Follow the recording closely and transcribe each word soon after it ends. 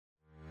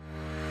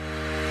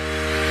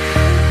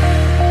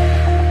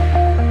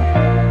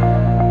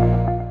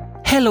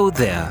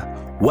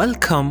there.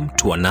 Welcome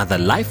to another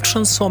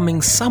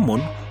life-transforming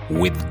sermon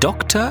with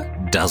Dr.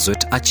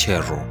 Dazwet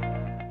Achero.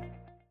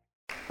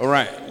 All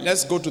right,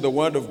 let's go to the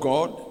Word of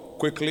God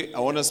quickly. I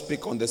want to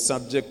speak on the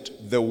subject,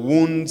 the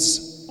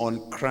wounds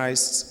on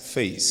Christ's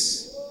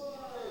face.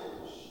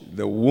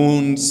 The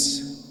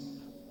wounds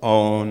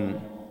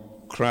on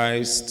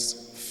Christ's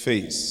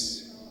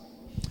face.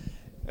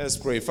 Let's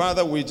pray.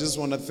 Father, we just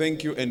want to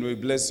thank you and we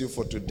bless you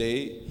for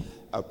today.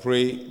 I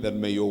pray that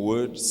may your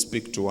word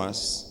speak to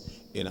us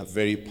in a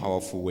very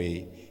powerful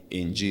way.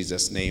 In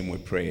Jesus' name we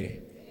pray.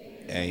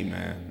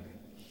 Amen.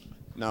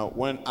 Now,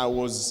 when I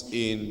was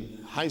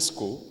in high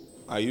school,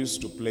 I used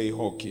to play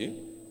hockey.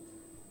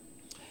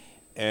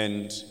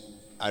 And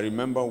I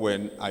remember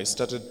when I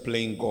started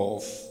playing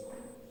golf,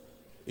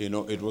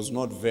 it was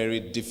not very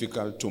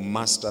difficult to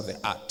master the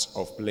art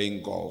of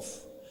playing golf.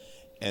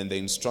 And the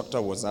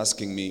instructor was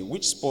asking me,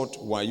 which sport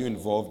were you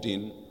involved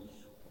in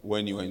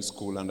when you were in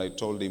school? And I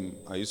told him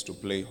I used to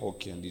play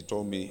hockey. And he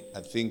told me,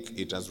 I think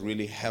it has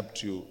really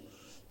helped you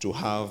to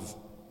have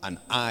an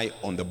eye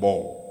on the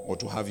ball, or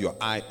to have your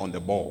eye on the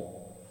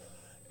ball.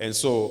 And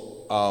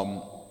so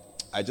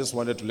I just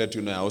wanted to let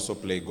you know I also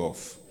play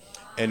golf.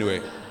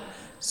 Anyway,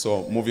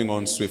 so moving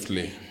on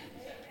swiftly.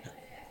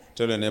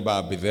 Tell your neighbor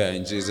I'll be there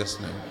in Jesus'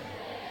 name.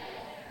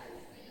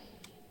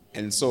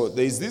 And so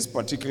there is this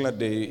particular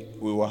day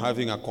we were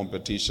having a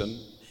competition,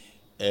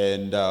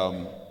 and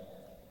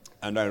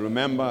I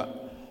remember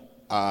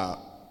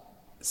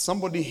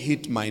somebody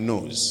hit my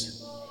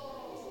nose,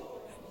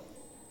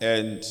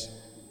 and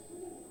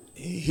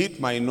he hit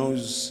my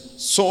nose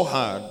so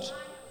hard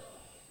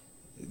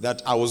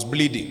that I was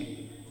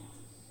bleeding.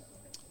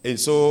 And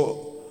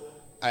so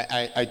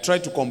I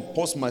tried to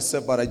compose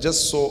myself, but I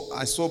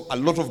saw a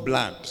lot of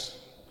blood,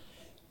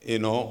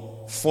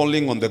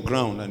 falling on the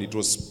ground, and it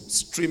was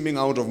streaming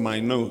out of my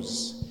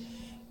nose.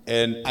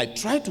 And I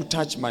tried to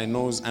touch my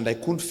nose, and I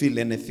couldn't feel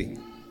anything.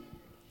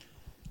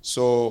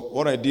 So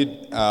what I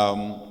did,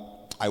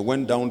 I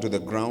went down to the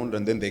ground,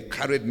 and then they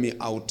carried me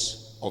out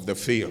of the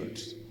field,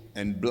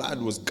 and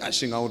blood was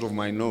gushing out of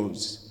my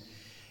nose.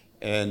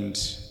 And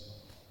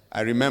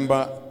I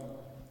remember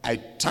I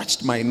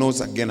touched my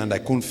nose again, and I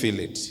couldn't feel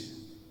it.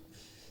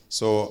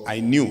 So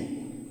I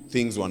knew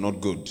things were not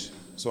good.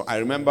 So I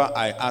remember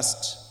I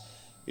asked,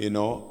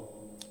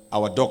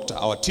 our doctor,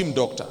 our team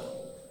doctor,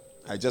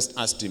 I just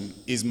asked him,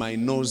 is my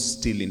nose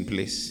still in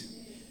place?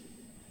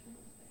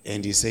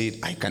 And he said,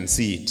 I can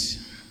see it.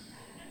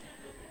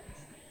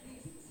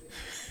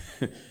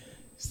 He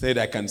said,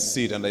 I can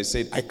see it. And I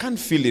said, I can't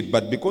feel it,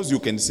 but because you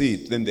can see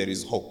it, then there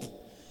is hope.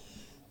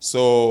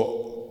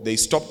 So they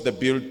stopped the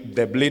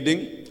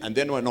bleeding. And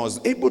then when I was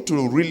able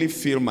to really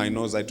feel my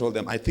nose, I told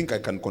them, I think I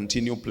can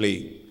continue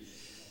playing.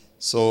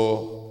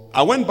 So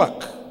I went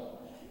back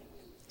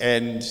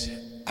and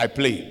I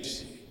played.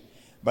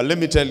 But let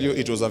me tell you,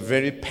 it was a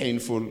very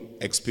painful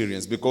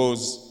experience,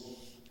 because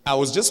I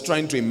was just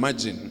trying to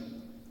imagine,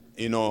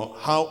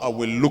 how I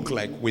will look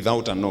like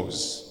without a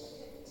nose.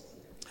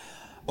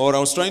 Or I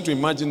was trying to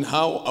imagine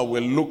how I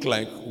will look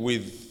like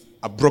with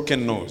a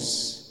broken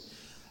nose,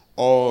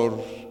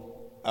 or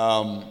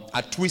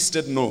a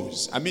twisted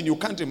nose. I mean, you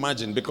can't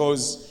imagine,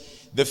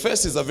 because the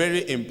face is a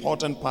very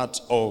important part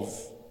of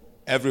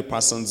every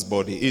person's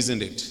body,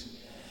 isn't it?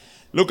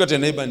 Look at your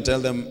neighbor and tell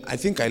them, I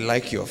think I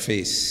like your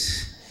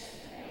face.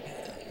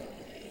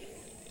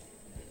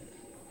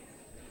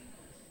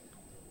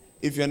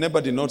 If your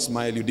neighbor did not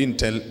smile, you didn't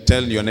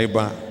tell your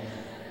neighbor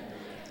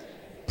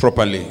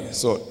properly.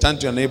 So turn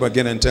to your neighbor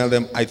again and tell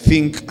them, I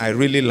think I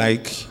really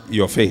like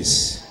your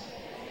face.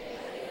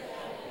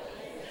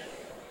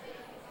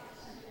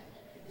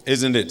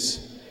 Isn't it?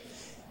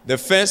 The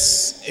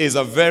face is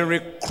a very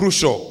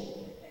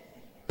crucial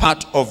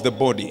part of the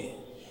body.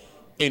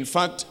 In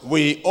fact,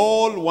 we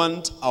all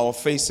want our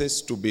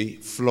faces to be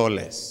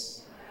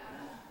flawless.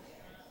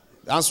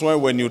 That's why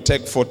when you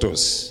take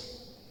photos,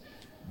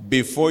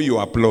 before you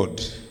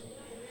upload,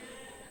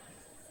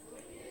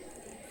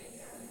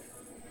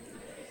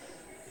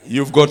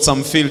 you've got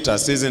some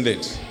filters, isn't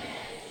it?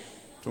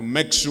 To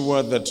make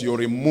sure that you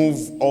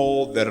remove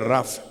all the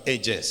rough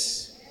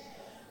edges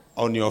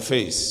on your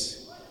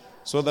face,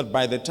 so that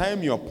by the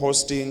time you're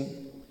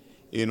posting,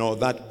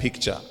 that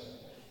picture,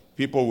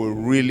 people will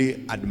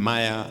really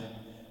admire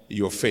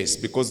your face,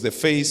 because the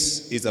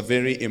face is a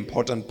very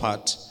important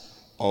part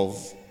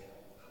of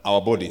our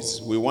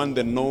bodies. We want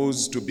the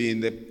nose to be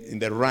in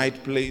the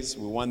right place.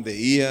 We want the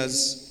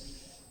ears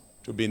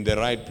to be in the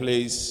right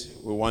place.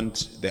 We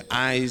want the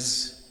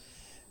eyes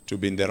to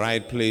be in the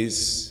right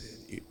place.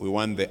 We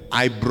want the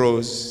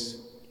eyebrows.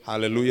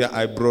 Hallelujah,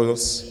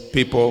 eyebrows,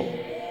 people.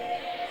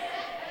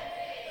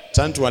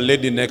 Turn to a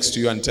lady next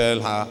to you and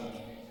tell her,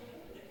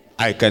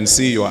 I can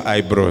see your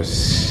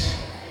eyebrows.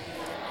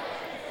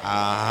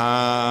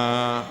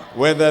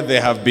 Whether they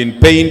have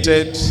been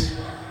painted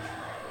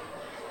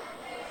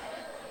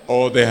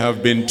or they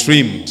have been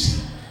trimmed,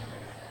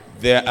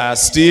 there are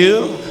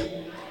still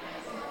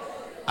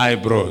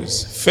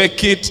eyebrows.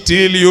 Fake it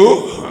till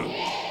you.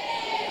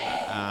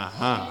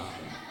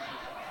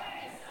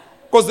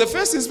 Because the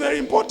face is very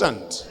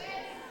important.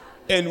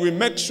 And we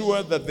make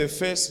sure that the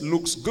face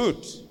looks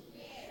good.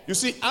 You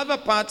see, other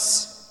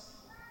parts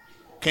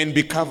can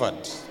be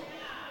covered.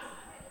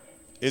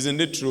 Isn't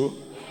it true?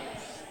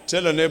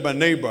 Tell a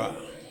neighbor,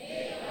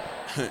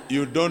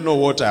 you don't know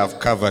what I have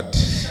covered.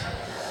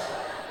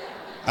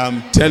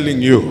 I'm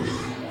telling you.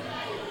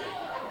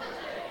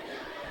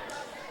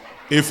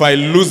 If I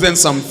loosen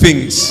some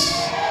things,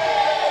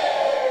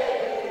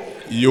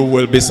 you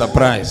will be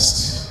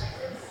surprised.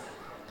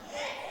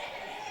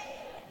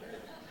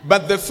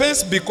 But the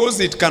face, because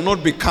it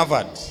cannot be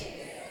covered,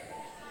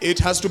 it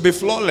has to be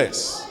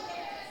flawless.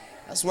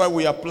 That's why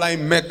we apply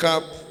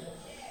makeup.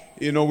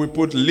 We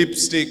put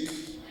lipstick,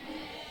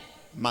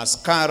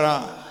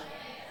 mascara,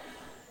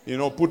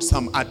 put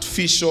some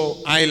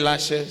artificial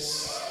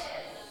eyelashes.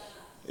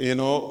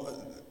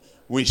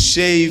 We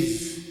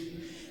shave.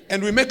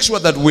 And we make sure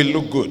that we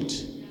look good.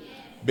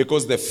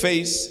 Because the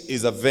face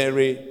is a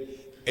very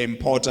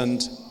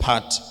important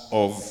part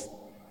of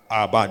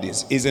our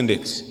bodies, isn't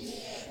it?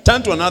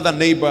 Turn to another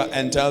neighbor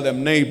and tell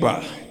them,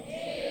 neighbor.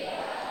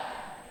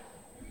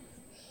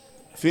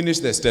 Finish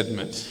the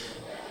statement.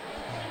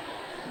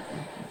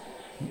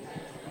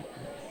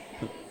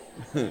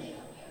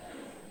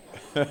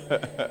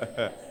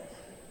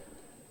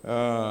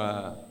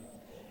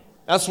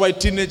 That's why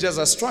teenagers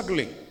are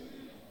struggling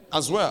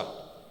as well.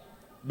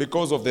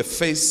 Because of the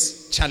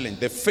face challenge,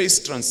 the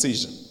face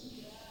transition.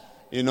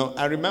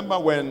 I remember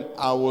when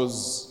I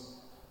was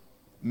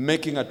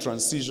making a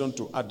transition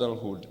to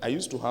adulthood, I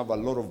used to have a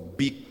lot of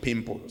big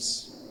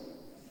pimples.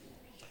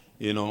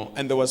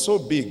 And they were so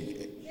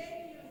big,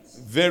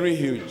 very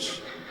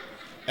huge.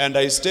 And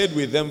I stayed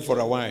with them for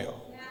a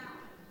while.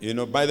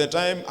 By the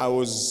time I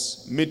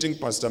was meeting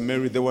Pastor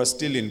Mary, they were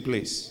still in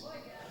place.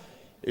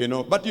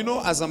 But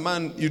as a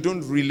man, you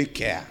don't really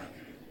care.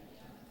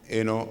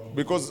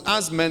 Because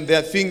as men, there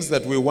are things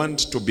that we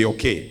want to be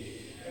okay.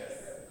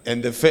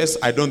 And the face,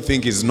 I don't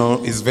think is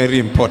very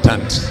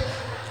important.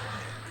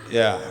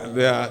 Yeah,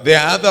 there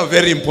are other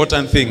very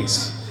important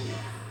things.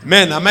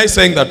 Men, am I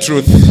saying the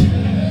truth?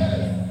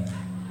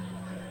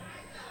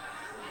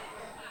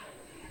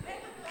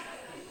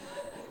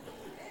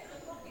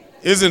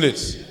 Isn't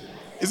it?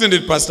 Isn't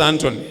it, Pastor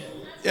Anthony?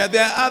 Yeah,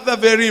 there are other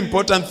very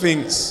important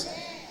things.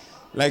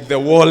 Like the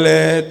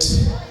wallet.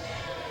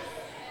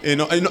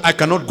 I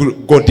cannot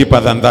go deeper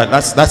than that.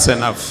 That's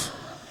enough.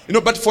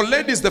 But for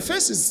ladies, the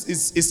face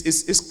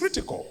is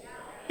critical.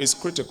 It's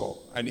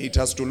critical, and it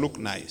has to look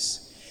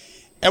nice.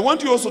 I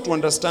want you also to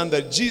understand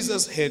that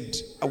Jesus had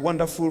a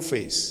wonderful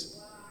face.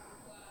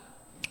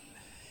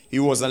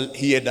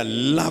 He had a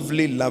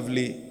lovely,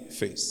 lovely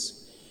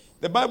face.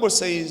 The Bible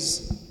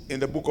says in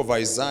the book of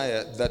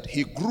Isaiah that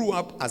he grew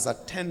up as a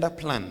tender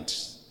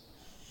plant.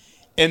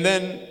 And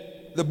then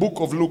the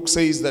book of Luke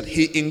says that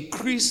he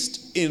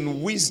increased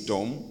in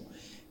wisdom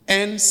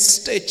and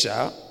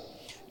stature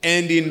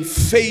and in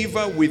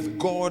favor with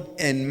God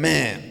and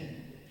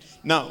man.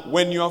 Now,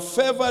 when you are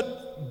favored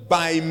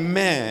by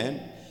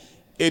man,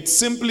 it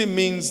simply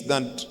means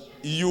that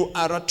you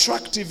are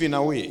attractive in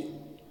a way.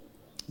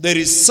 There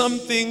is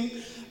something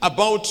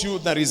about you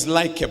that is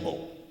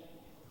likable.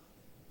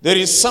 There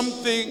is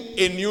something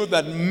in you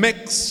that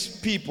makes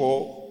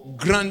people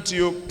grant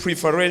you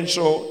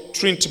preferential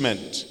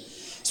treatment.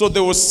 So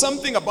there was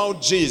something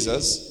about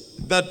Jesus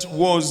that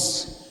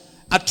was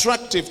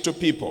attractive to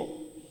people.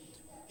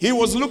 He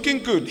was looking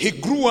good. He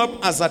grew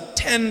up as a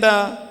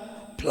tender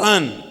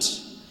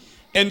plant.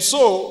 And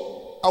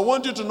so I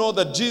want you to know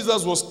that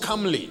Jesus was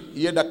comely.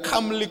 He had a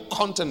comely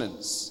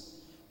countenance.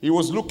 He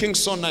was looking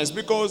so nice,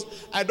 because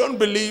I don't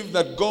believe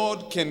that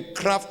God can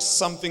craft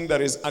something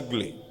that is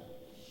ugly.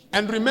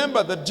 And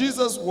remember that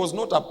Jesus was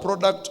not a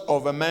product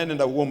of a man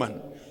and a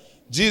woman.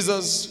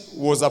 Jesus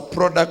was a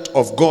product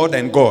of God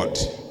and God.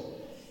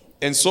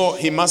 And so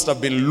he must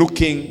have been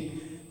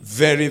looking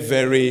very,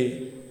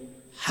 very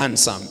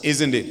handsome,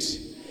 isn't it?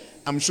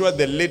 I'm sure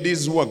the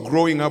ladies who were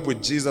growing up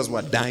with Jesus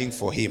were dying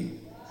for him.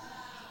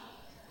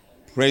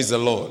 Praise the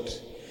Lord.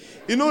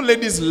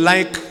 Ladies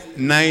like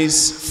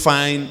nice,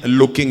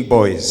 fine-looking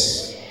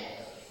boys.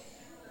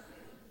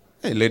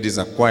 Hey, ladies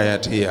are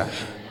quiet here.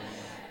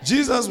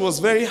 Jesus was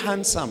very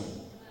handsome,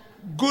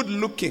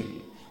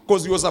 good-looking,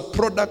 because he was a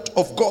product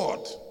of God.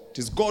 It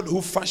is God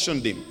who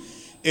fashioned him.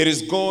 It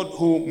is God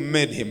who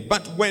made him.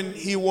 But when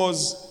he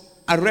was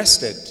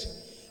arrested,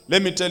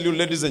 let me tell you,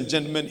 ladies and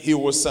gentlemen, he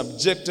was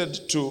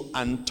subjected to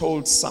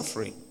untold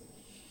suffering.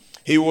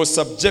 He was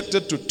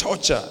subjected to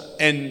torture,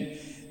 and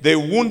they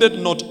wounded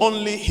not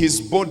only his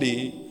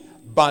body,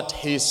 but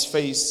his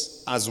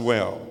face as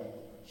well.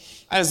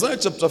 Isaiah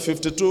chapter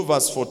 52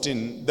 verse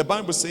 14, the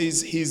Bible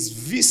says his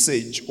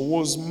visage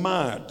was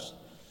marred.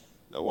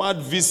 The word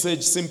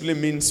visage simply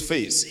means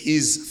face.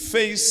 His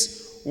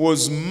face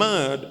was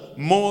marred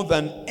more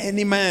than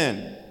any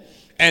man,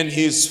 and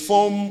his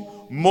form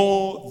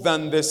more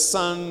than the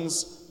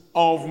sons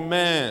of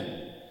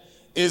man.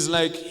 It's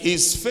like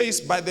his face,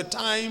 by the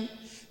time,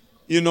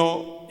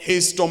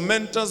 his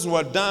tormentors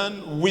were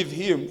done with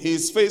him,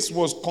 his face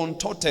was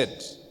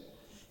contorted.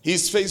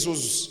 His face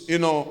was,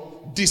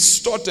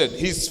 distorted.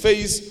 His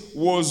face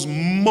was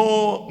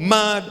more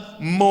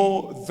mad,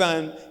 more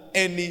than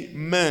any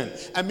man.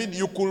 I mean,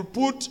 you could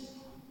put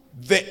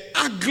the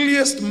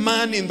ugliest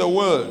man in the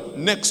world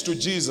next to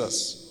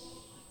Jesus,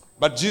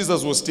 but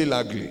Jesus was still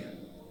ugly.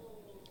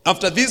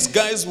 After these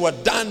guys were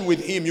done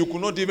with him, you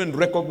could not even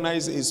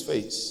recognize his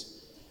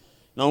face.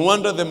 No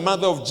wonder the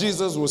mother of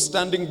Jesus was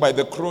standing by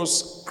the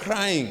cross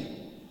crying.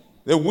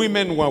 The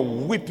women were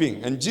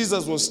weeping, and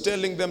Jesus was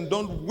telling them,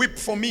 don't weep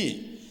for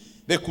me.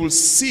 They could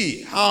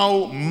see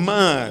how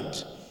mad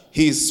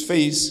his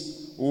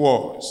face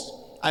was.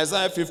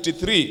 Isaiah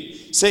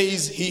 53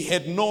 says he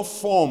had no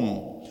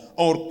form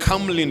or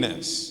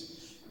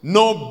comeliness,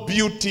 no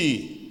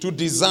beauty to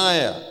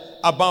desire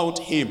about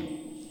him.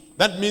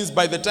 That means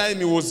by the time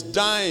he was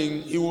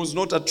dying, he was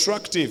not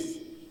attractive.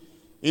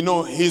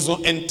 His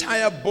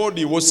entire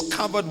body was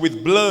covered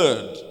with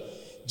blood.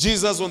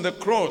 Jesus on the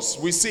cross,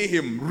 we see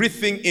him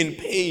writhing in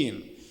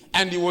pain,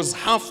 and he was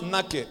half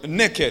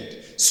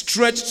naked,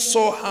 stretched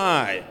so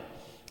high,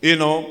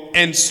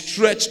 and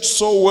stretched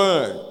so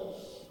well,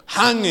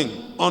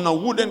 hanging on a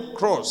wooden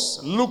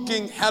cross,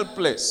 looking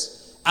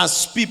helpless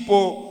as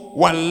people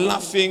were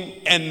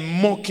laughing and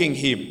mocking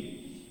him.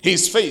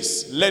 His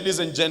face, ladies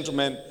and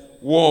gentlemen,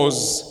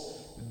 was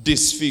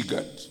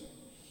disfigured.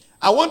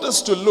 I want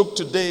us to look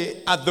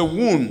today at the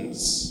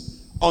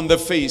wounds on the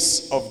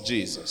face of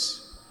Jesus.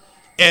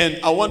 And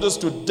I want us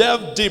to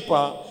delve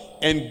deeper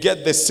and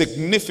get the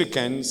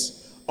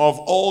significance of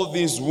all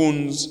these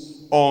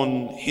wounds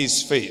on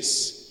his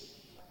face.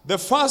 The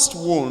first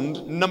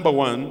wound, number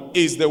one,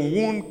 is the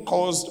wound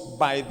caused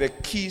by the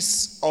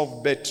kiss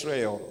of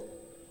betrayal.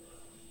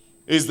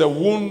 Is the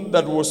wound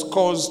that was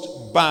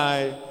caused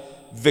by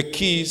the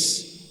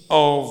kiss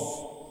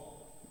of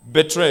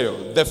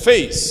betrayal. The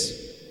face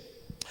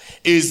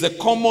is the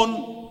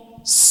common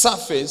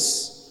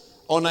surface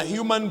on a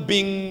human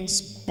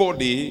being's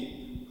body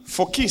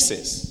for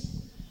kisses.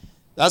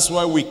 That's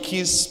why we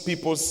kiss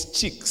people's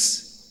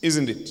cheeks,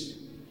 isn't it?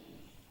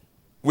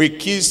 We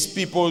kiss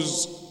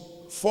people's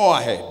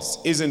foreheads,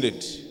 isn't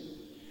it?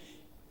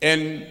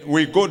 And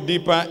we go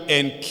deeper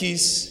and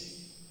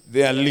kiss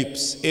their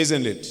lips,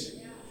 isn't it?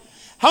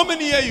 How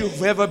many here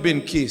you've ever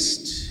been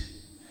kissed?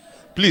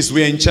 Please,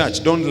 we are in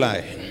church, don't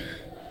lie.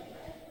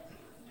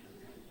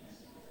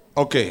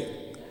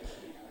 Okay.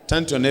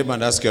 Turn to your neighbor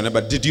and ask your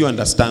neighbor, did you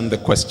understand the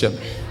question?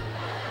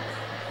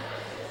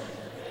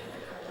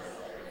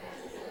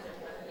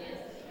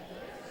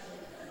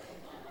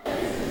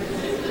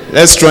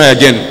 Let's try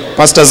again.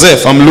 Pastor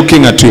Zeph, I'm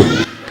looking at you.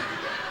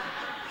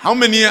 How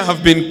many here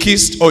have been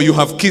kissed or you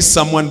have kissed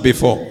someone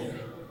before?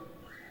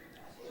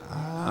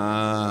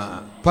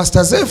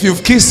 Pastor Zeph,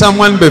 you've kissed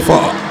someone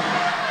before.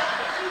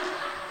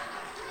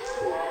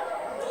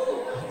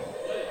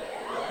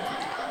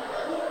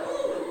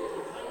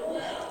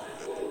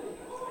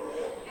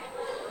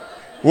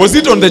 Was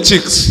it on the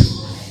cheeks?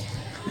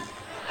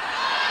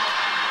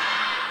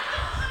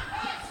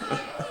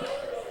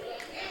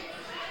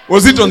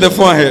 Was it on the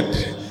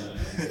forehead?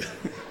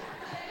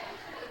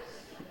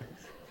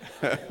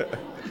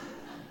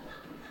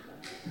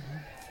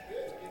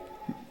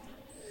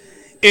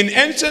 In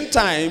ancient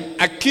time,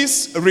 a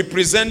kiss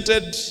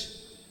represented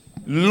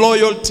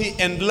loyalty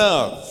and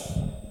love.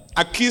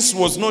 A kiss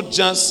was not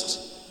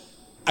just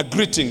a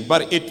greeting,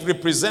 but it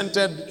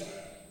represented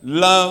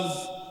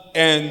love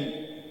and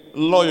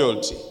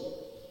loyalty.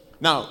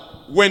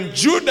 Now, when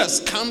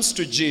Judas comes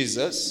to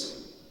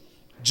Jesus,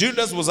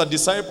 Judas was a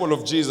disciple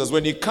of Jesus.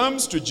 When he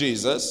comes to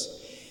Jesus,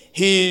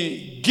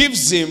 he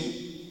gives him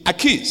a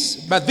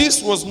kiss. But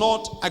this was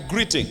not a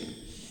greeting.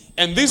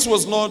 And this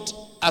was not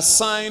a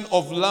sign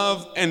of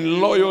love and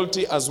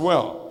loyalty as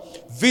well.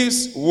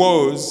 This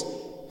was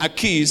a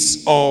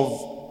kiss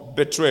of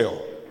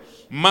betrayal.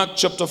 Mark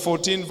chapter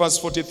 14, verse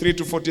 43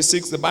 to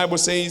 46, the Bible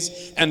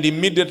says, and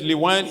immediately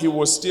while he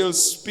was still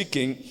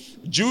speaking,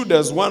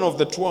 Judas, one of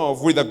the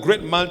 12, with a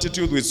great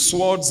multitude with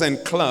swords and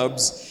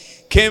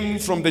clubs, came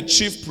from the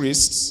chief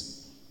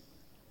priests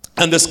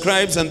and the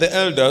scribes and the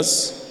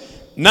elders.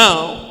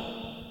 Now,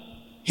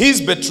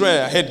 his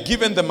betrayer had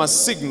given them a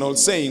signal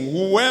saying,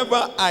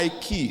 whoever I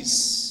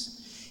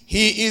kiss,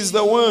 he is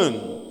the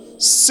one.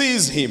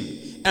 Seize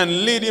him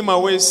and lead him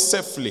away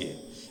safely.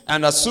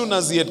 And as soon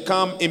as he had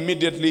come,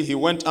 immediately he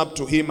went up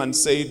to him and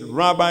said,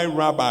 Rabbi,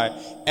 Rabbi,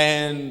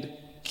 and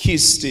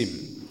kissed him.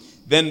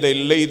 Then they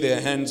laid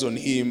their hands on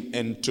him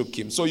and took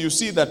him. So you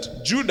see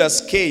that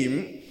Judas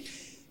came,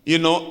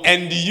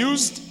 and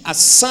used a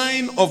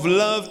sign of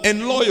love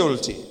and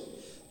loyalty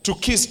to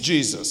kiss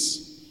Jesus.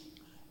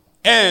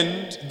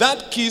 And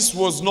that kiss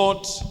was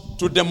not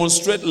to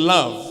demonstrate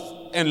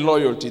love and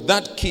loyalty.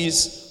 That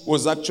kiss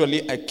was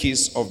actually a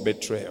kiss of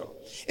betrayal.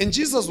 And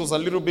Jesus was a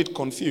little bit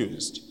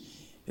confused.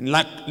 In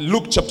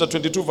Luke chapter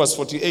 22, verse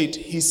 48,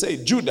 he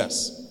said,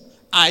 Judas,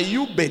 are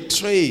you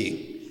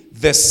betraying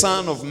the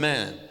Son of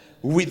Man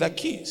with a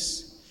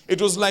kiss?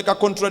 It was like a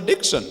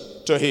contradiction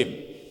to him.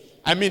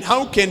 I mean,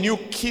 how can you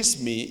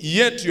kiss me,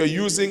 yet you're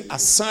using a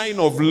sign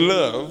of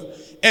love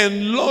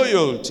and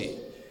loyalty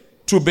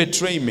to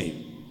betray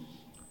me?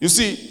 You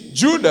see,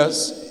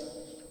 Judas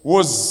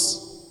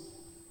was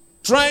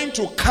trying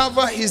to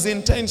cover his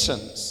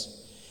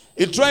intentions.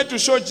 He tried to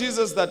show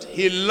Jesus that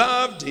he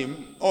loved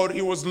him or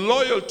he was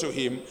loyal to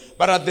him,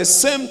 but at the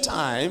same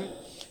time,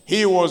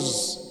 he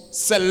was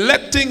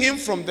selecting him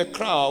from the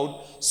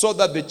crowd so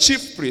that the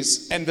chief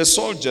priests and the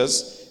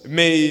soldiers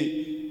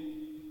may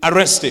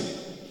arrest him.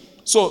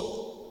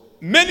 So,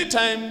 many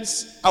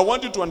times, I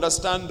want you to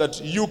understand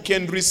that you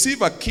can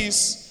receive a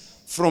kiss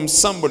from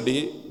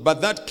somebody,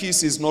 but that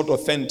kiss is not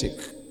authentic.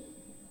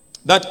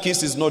 That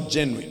kiss is not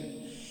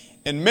genuine.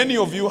 And many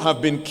of you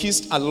have been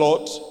kissed a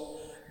lot,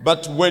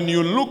 but when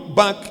you look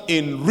back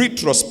in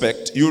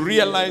retrospect, you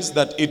realize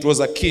that it was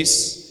a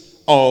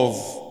kiss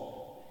of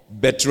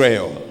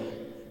betrayal.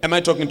 Am I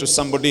talking to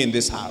somebody in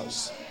this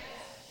house?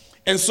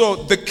 And so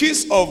the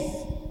kiss of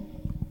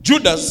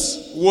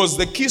Judas was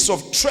the kiss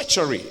of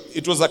treachery.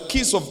 It was a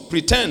kiss of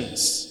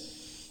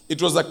pretense.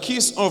 It was a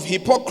kiss of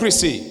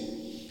hypocrisy.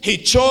 He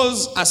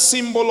chose a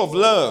symbol of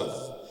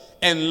love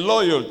and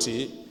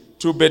loyalty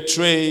to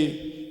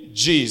betray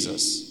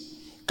Jesus.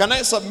 Can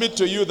I submit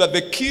to you that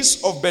the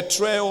kiss of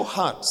betrayal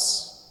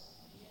hurts?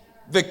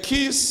 The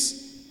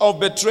kiss of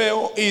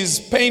betrayal is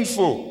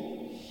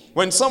painful.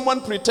 When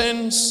someone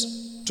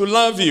pretends to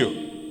love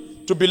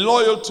you, to be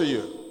loyal to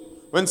you,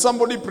 when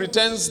somebody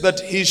pretends that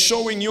he's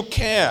showing you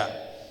care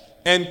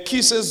and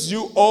kisses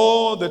you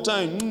all the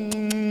time,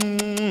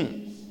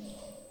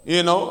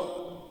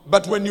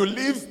 but when you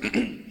leave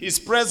his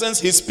presence,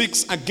 he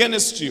speaks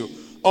against you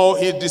or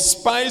he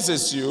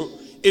despises you,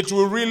 it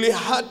will really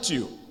hurt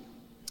you.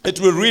 It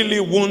will really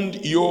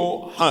wound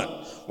your heart.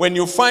 When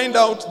you find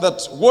out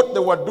that what they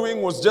were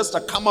doing was just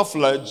a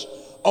camouflage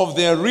of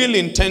their real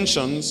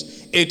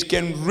intentions, it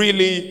can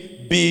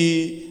really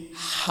be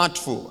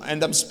hurtful.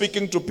 And I'm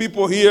speaking to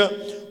people here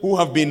who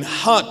have been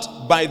hurt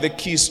by the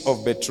kiss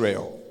of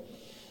betrayal.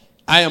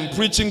 I am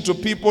preaching to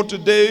people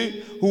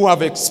today who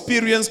have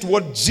experienced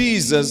what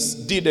Jesus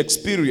did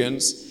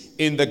experience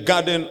in the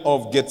Garden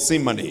of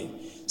Gethsemane.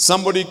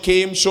 Somebody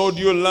came, showed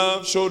you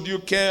love, showed you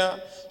care,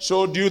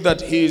 showed you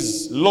that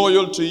he's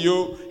loyal to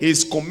you,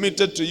 he's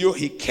committed to you,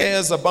 he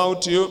cares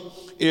about you,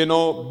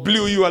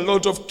 blew you a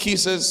lot of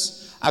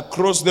kisses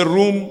across the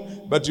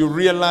room, but you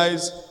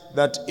realize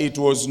that it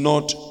was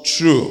not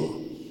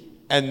true.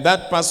 And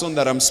that person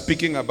that I'm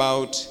speaking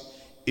about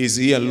is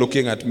here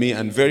looking at me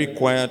and very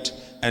quiet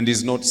and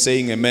is not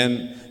saying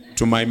amen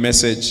to my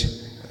message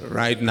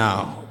right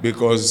now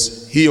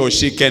because he or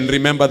she can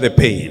remember the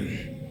pain.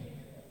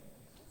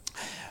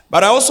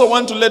 But I also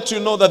want to let you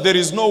know that there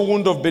is no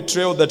wound of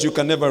betrayal that you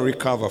can never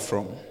recover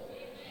from.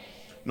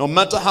 No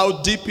matter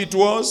how deep it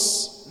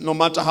was, no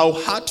matter how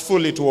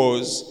hurtful it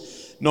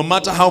was, no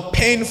matter how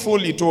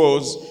painful it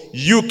was,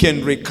 you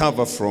can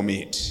recover from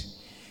it.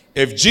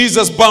 If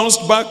Jesus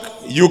bounced back,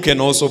 you can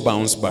also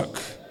bounce back.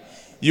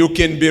 You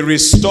can be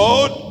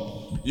restored,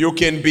 you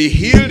can be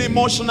healed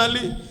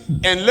emotionally,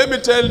 and let me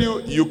tell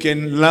you, you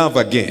can love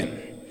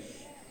again,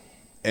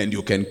 and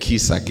you can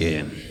kiss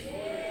again.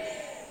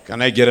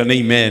 Can I get an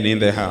amen in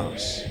the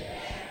house?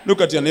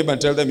 Look at your neighbor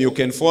and tell them you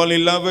can fall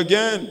in love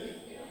again,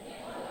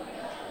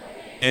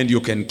 and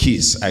you can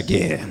kiss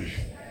again.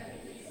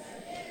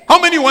 How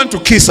many want to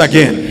kiss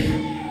again?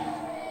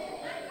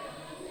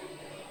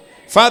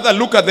 Father,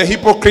 look at the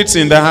hypocrites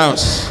in the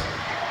house.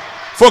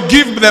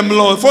 Forgive them,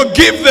 Lord.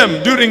 Forgive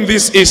them during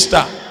this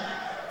Easter,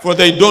 for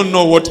they don't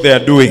know what they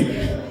are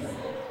doing.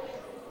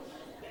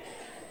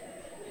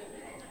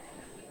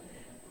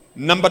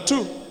 Number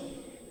 2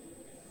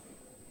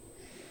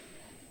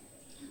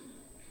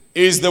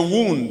 is the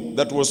wound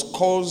that was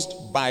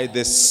caused by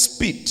the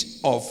spit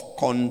of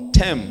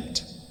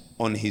contempt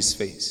on his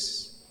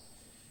face.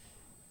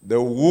 The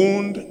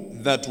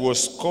wound that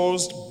was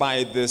caused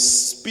by the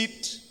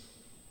spit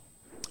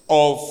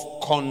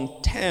of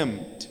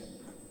contempt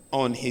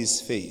on his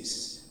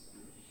face.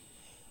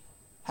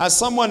 Has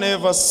someone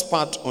ever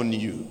spat on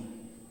you?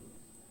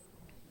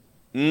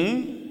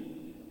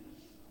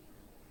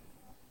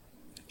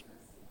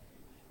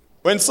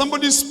 When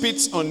somebody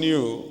spits on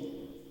you,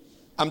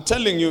 I'm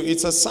telling you,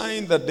 it's a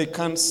sign that they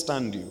can't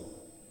stand you.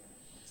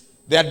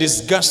 They are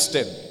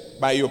disgusted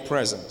by your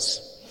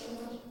presence.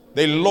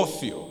 They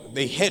loathe you.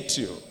 They hate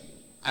you.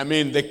 I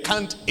mean, they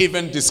can't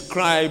even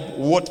describe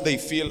what they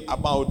feel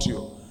about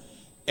you.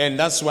 And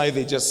that's why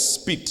they just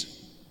spit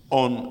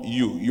on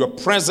you. Your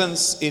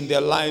presence in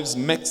their lives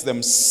makes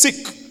them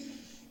sick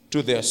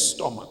to their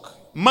stomach.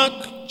 Mark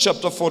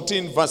chapter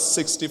 14, verse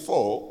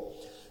 64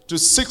 to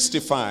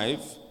 65,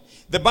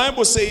 the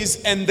Bible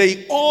says, and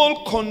they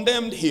all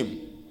condemned him.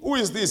 Who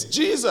is this?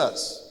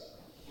 Jesus.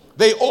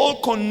 They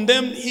all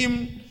condemned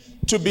him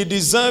to be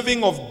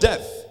deserving of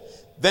death.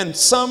 Then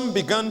some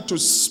began to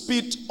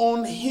spit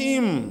on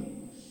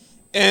him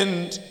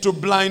and to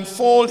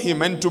blindfold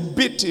him and to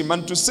beat him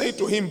and to say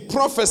to him,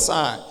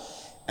 prophesy.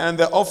 And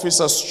the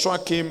officers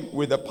struck him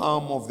with the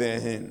palm of their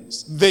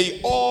hands.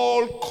 They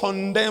all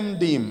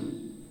condemned him.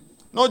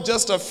 Not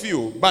just a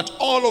few, but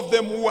all of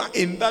them who were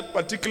in that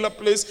particular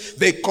place,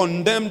 they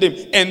condemned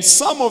him. And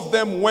some of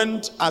them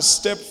went a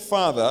step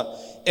further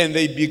and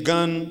they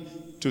began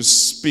to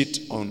spit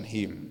on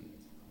him.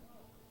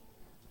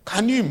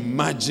 Can you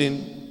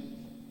imagine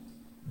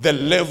the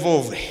level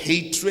of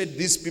hatred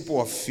these people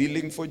are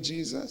feeling for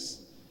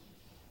Jesus?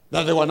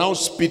 That they were now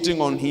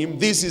spitting on him.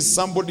 This is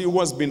somebody who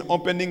has been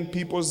opening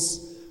people's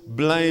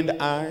blind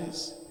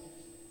eyes.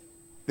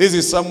 This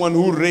is someone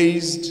who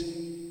raised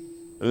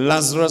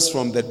Lazarus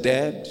from the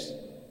dead.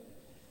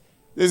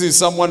 This is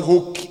someone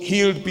who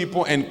healed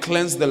people and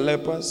cleansed the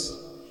lepers.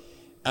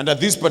 And at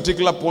this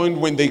particular point,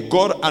 when they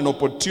got an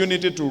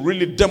opportunity to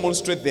really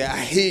demonstrate their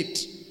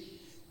hate,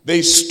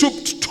 they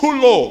stooped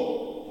too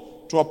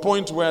low to a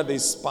point where they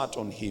spat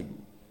on him.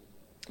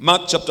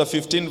 Mark chapter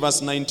 15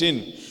 verse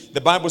 19,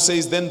 the Bible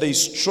says, then they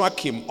struck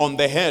him on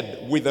the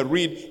head with a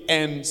reed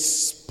and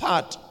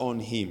spat on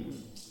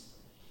him.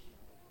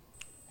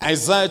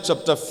 Isaiah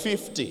chapter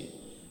 50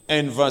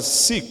 and verse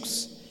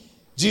 6,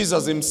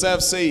 Jesus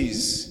himself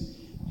says,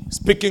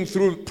 speaking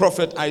through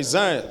prophet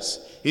Isaiah,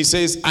 he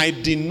says, I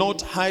did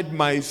not hide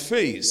my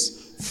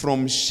face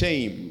from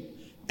shame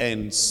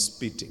and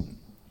spitting.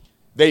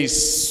 They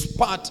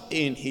spat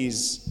in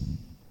his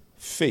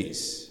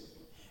face.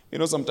 You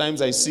know,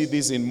 sometimes I see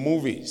this in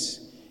movies,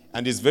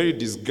 and it's very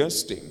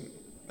disgusting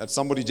that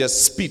somebody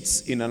just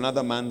spits in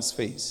another man's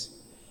face.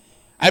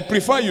 I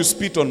prefer you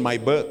spit on my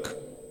back.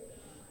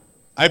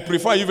 I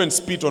prefer you even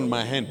spit on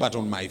my hand, but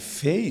on my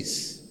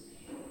face.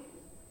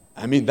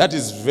 I mean, that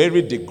is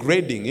very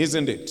degrading,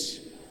 isn't it?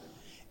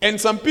 And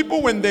some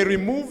people, when they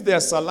remove their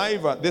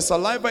saliva, the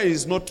saliva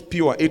is not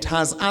pure. It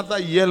has other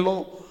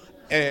yellow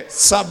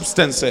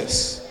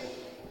substances.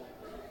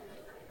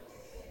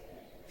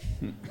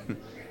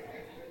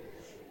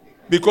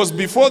 Because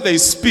before they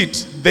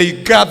spit,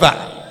 they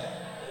gather.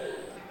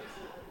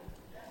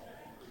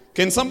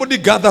 Can somebody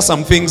gather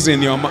some things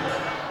in your mouth?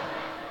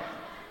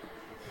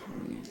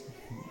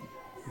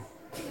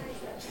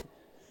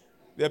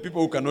 There are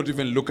people who cannot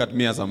even look at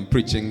me as I'm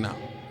preaching now.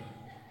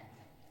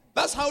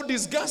 That's how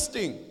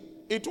disgusting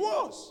it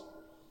was.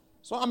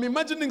 So I'm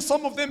imagining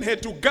some of them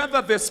had to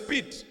gather the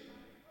spit.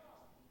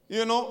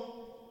 You know,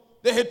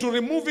 they had to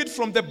remove it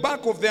from the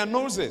back of their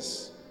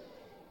noses,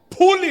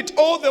 pull it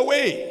all the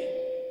way,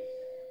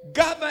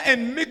 gather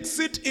and mix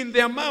it in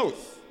their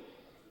mouth,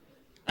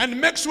 and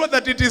make sure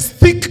that it is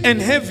thick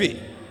and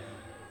heavy.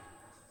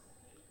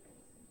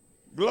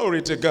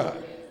 Glory to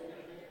God.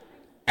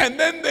 And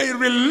then they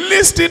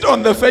released it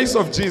on the face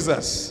of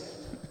Jesus.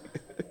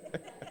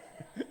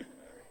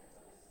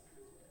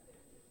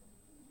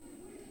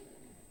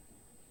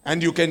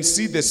 And you can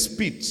see the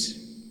spit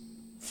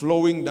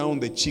flowing down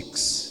the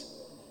cheeks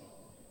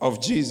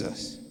of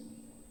Jesus,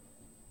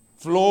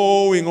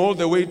 flowing all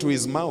the way to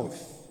his mouth,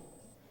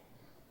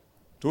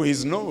 to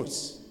his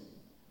nose.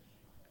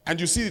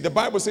 And you see, the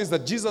Bible says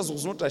that Jesus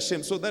was not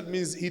ashamed, so that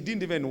means he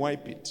didn't even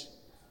wipe it.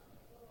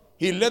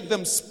 He let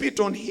them spit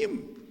on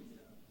him.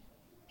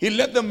 He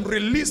let them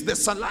release the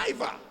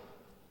saliva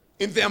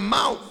in their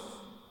mouth,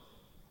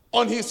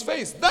 on his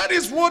face. That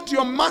is what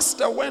your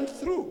master went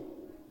through.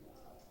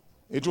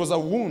 It was a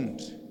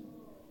wound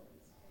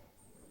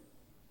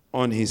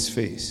on his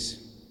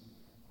face.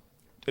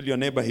 Tell your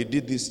neighbor, he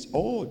did this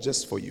all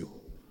just for you.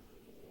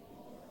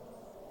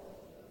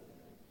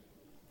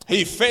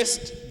 He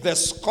faced the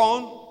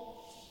scorn.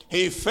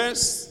 He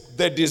faced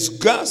the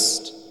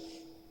disgust.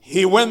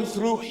 He went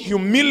through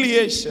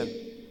humiliation.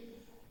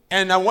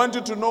 And I want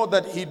you to know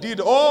that he did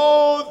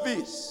all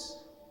this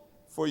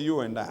for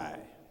you and I.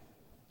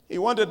 He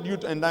wanted you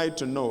and I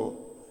to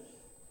know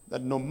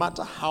that no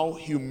matter how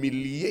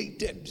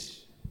humiliated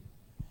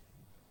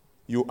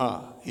you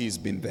are, he's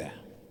been there.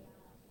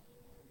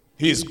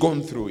 He's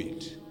gone through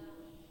it.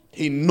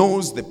 He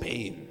knows the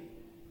pain.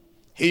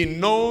 He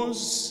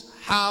knows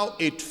how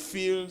it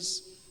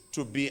feels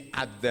to be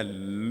at the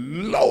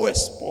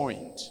lowest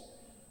point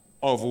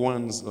of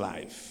one's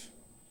life.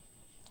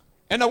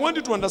 And I want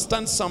you to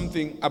understand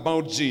something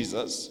about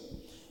Jesus,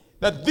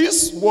 that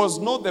this was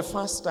not the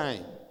first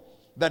time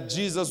that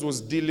Jesus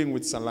was dealing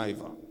with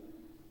saliva.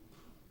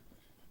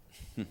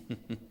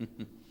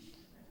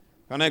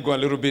 Can I go a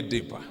little bit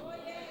deeper?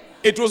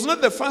 It was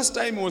not the first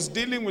time he was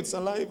dealing with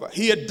saliva.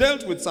 He had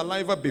dealt with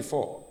saliva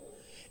before.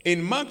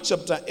 In Mark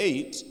chapter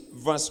 8,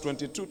 verse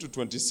 22 to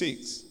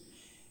 26,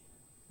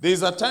 there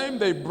is a time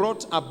they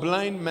brought a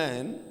blind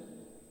man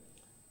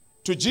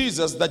to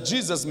Jesus that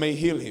Jesus may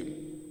heal him.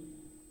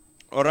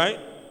 All right?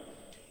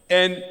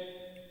 And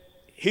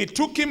he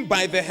took him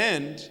by the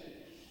hand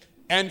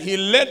and he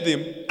led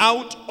him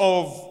out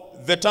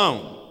of the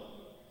town.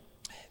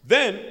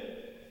 Then,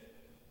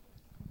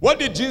 what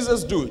did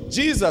Jesus do?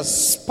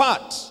 Jesus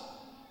spat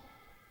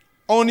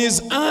on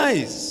his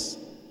eyes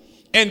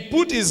and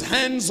put his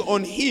hands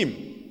on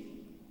him.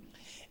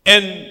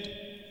 And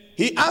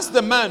he asked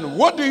the man,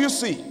 what do you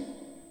see?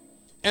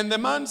 And the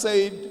man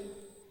said,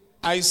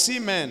 I see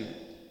men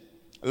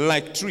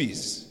like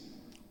trees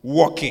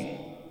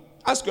walking.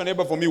 Ask your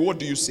neighbor for me, what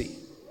do you see?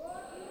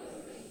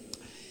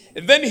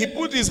 And then he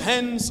put his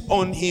hands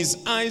on his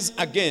eyes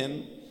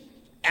again,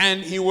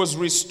 and he was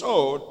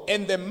restored,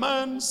 and the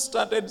man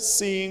started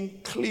seeing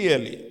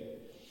clearly.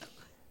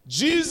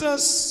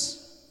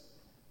 Jesus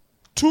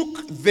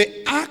took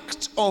the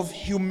act of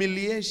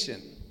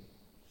humiliation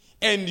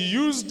and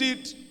used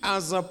it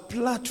as a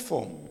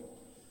platform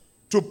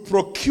to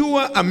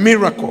procure a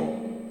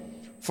miracle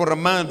for a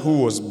man who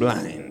was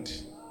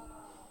blind.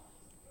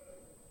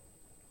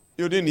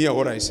 You didn't hear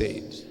what I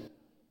said.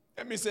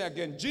 Let me say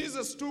again.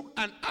 Jesus took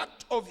an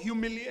act of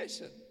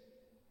humiliation,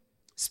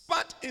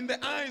 spat in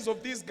the eyes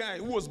of this guy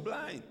who was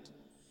blind,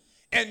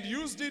 and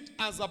used it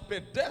as a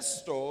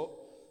pedestal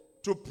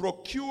to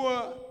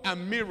procure a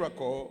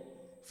miracle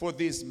for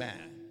this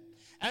man.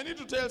 I need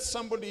to tell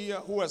somebody here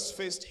who has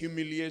faced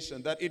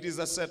humiliation that it is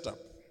a setup.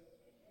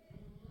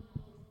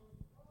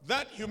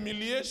 That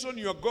humiliation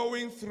you're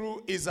going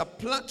through is a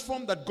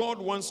platform that God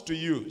wants to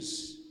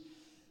use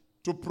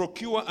to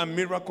procure a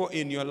miracle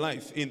in your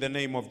life in the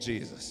name of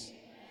Jesus.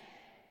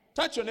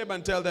 Touch your neighbor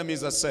and tell them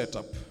it's a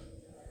setup.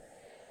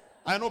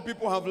 I know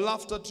people have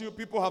laughed at you,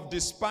 people have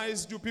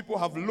despised you, people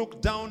have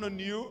looked down on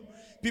you,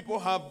 people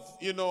have,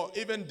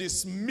 even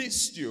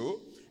dismissed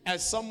you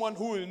as someone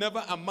who will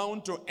never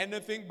amount to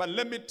anything. But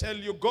let me tell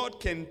you, God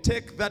can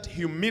take that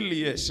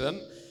humiliation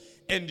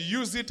and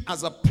use it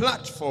as a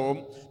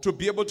platform to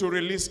be able to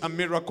release a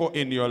miracle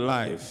in your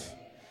life.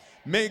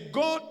 May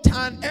God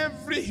turn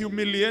every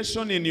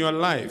humiliation in your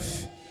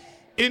life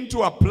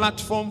into a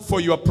platform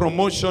for your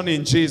promotion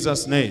in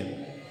Jesus'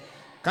 name.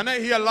 Can I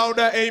hear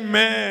louder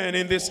amen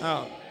in this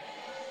house?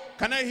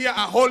 Can I hear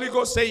a Holy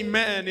Ghost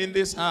amen in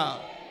this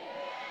house?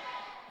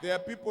 There are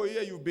people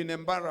here you've been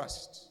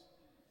embarrassed.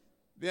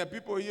 There are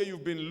people here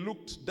you've been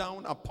looked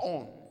down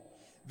upon.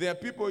 There are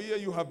people here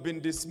you have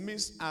been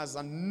dismissed as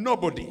a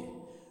nobody.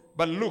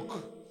 But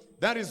look,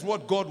 that is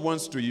what God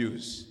wants to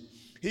use.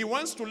 He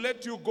wants to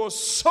let you go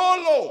so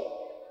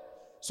low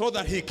so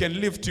that he can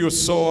lift you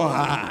so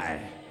high.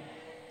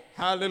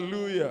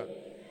 Hallelujah.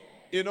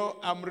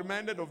 I'm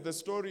reminded of the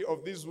story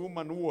of this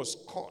woman who was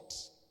caught,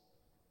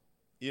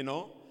 in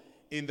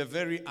the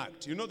very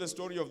act. You know the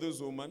story of this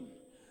woman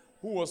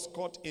who was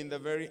caught in the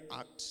very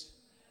act,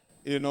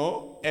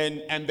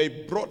 and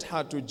they brought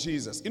her to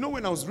Jesus.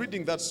 When I was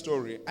reading that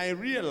story, I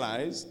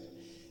realized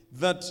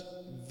that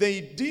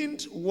they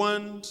didn't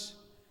want.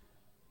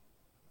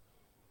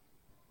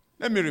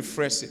 Let me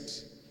rephrase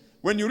it.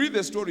 When you read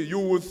the story, you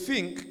will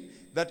think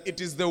that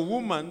it is the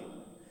woman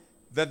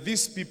that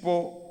these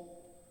people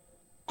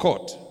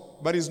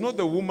caught. But it's not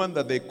the woman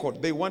that they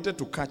caught. They wanted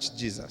to catch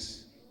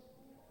Jesus.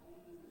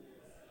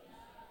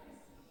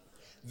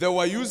 They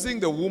were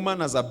using the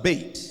woman as a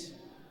bait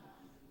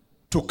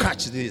to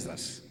catch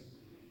Jesus.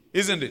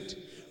 Isn't it?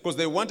 Because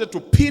they wanted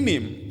to pin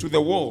him to the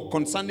wall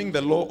concerning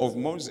the law of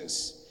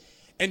Moses.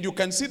 And you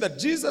can see that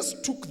Jesus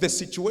took the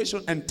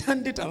situation and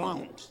turned it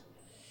around.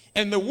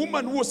 And the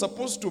woman who was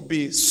supposed to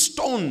be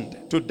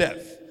stoned to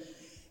death,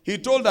 he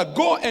told her,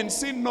 go and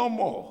sin no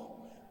more.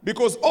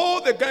 Because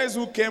all the guys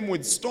who came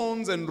with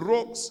stones and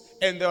rocks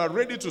and they were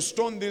ready to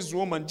stone this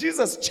woman,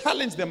 Jesus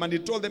challenged them and he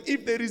told them,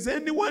 if there is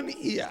anyone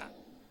here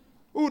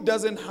who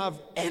doesn't have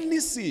any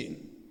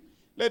sin,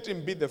 let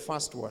him be the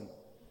first one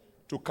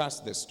to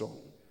cast the stone.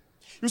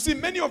 You see,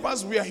 many of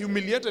us, we are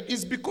humiliated.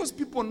 It's because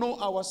people know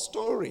our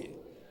story.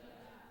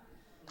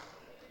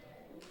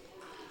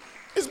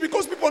 It's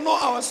because people know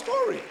our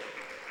story.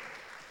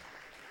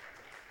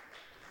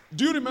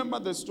 Do you remember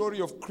the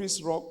story of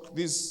Chris Rock,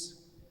 this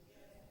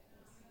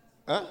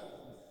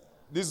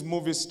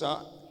movie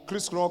star,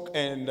 Chris Rock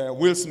and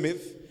Will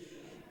Smith?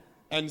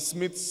 And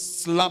Smith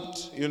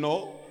slapped,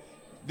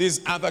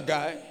 this other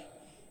guy.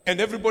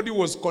 And everybody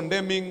was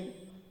condemning,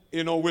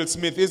 Will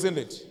Smith, isn't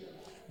it?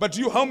 But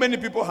how many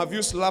people have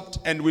you slapped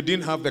and we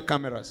didn't have the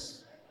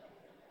cameras?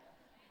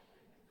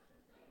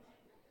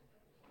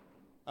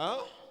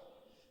 Huh?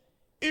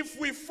 If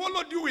we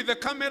followed you with the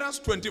cameras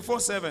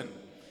 24/7,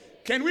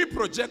 can we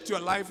project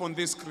your life on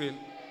this screen?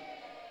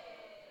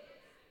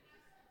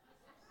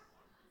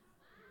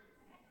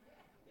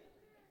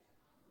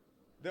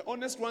 The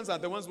honest ones are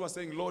the ones who are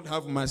saying, Lord,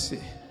 have mercy.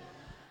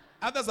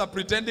 Others are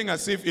pretending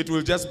as if it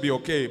will just be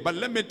okay. But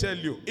let me tell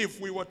you,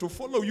 if we were to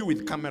follow you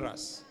with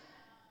cameras,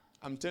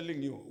 I'm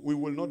telling you, we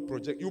will not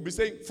project. You'll be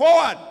saying,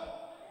 forward,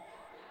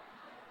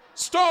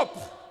 stop,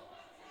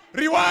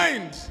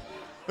 rewind,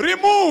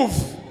 remove,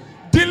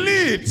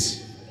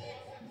 delete.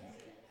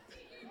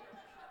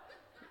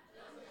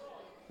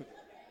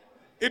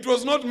 It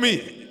was not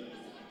me.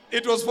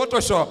 It was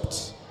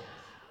photoshopped.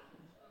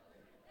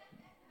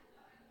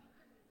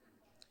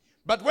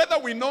 But whether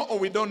we know or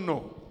we don't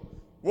know,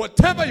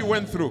 whatever you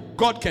went through,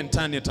 God can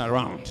turn it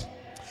around.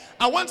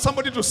 I want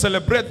somebody to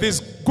celebrate this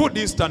good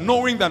Easter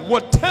knowing that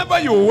whatever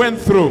you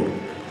went through,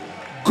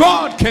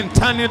 God can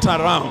turn it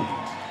around.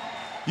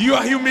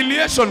 Your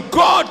humiliation,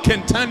 God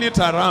can turn it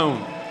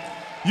around.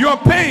 Your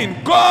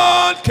pain,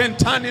 God can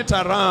turn it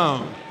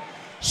around.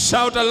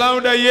 Shout a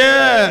louder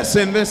yes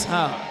in this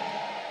house.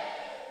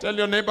 Tell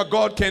your neighbor,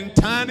 God can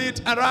turn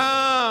it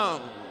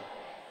around.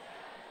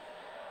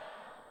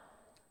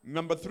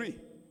 Number 3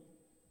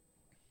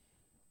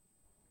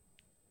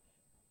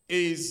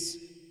 is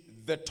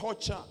the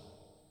torture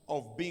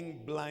of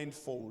being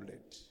blindfolded.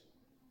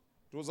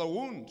 It was a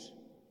wound.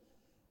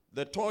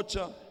 The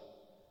torture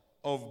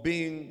of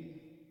being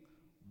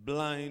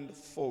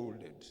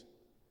blindfolded.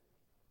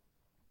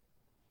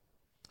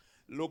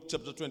 Luke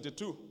chapter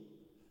 22,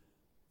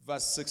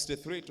 verse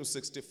 63 to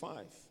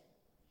 65.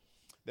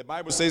 The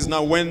Bible says,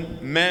 now when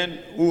men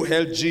who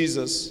held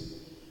Jesus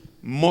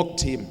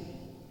mocked him,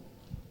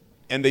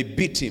 and they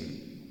beat him,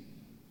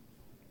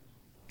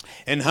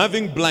 and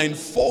having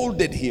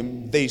blindfolded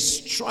him, they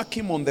struck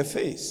him on the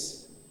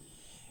face.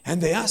 And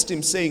they asked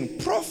him, saying,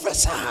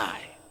 prophesy.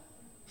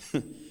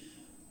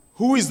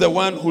 Who is the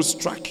one who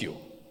struck you?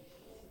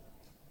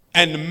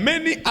 And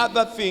many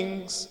other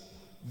things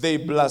they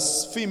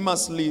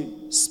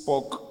blasphemously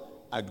spoke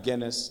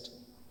against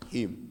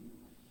him.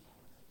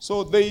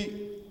 So they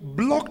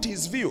blocked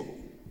his view.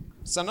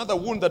 It's another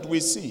wound that we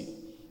see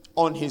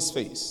on his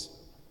face.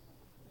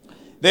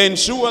 They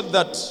ensured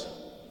that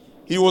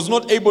he was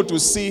not able to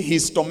see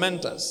his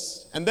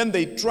tormentors. And then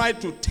they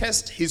tried to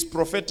test his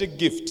prophetic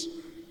gift.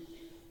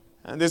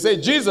 And they say,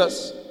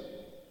 Jesus,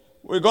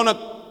 we're going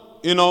to,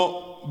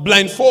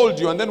 blindfold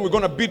you, and then we're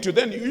going to beat you.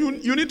 Then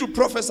you need to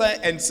prophesy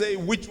and say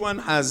which one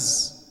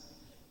has,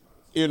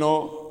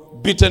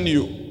 beaten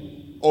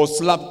you or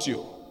slapped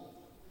you.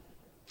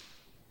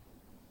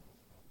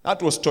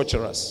 That was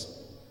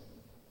torturous.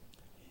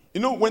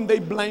 When they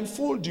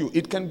blindfold you,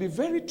 it can be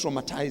very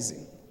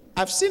traumatizing.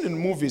 I've seen in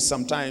movies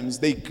sometimes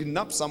they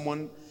kidnap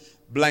someone,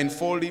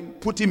 blindfold him,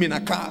 put him in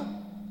a car.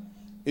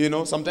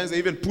 Sometimes they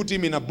even put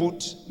him in a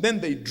boot. Then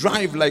they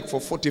drive like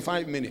for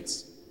 45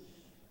 minutes.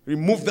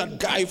 Remove that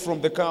guy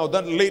from the car or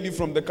that lady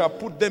from the car,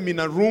 put them in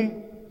a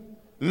room,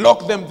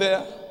 lock them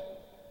there.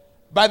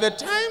 By the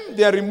time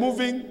they are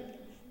removing,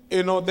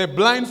 the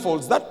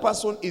blindfolds, that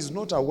person is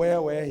not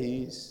aware where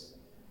he is.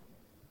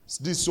 He's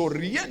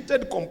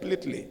disoriented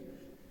completely.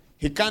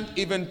 He can't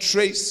even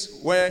trace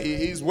where he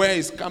is, where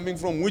he's coming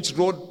from, which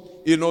road,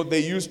 they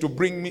used to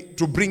bring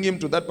him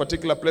to that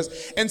particular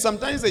place. And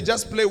sometimes they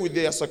just play with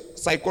their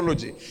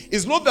psychology.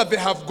 It's not that they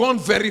have gone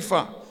very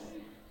far.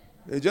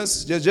 They're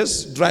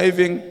just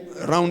driving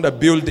around a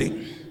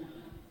building.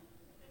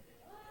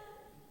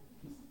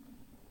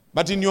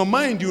 But in your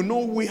mind,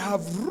 we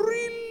have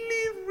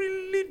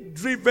really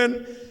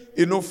driven,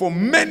 for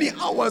many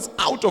hours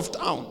out of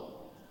town.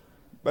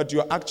 But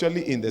you're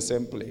actually in the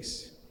same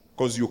place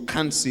because you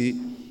can't see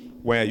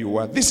where you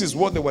are. This is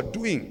what they were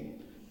doing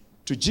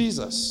to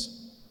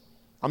Jesus.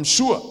 I'm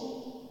sure,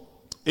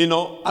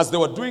 as they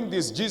were doing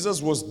this,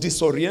 Jesus was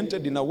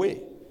disoriented in a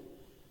way.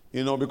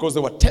 Because they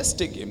were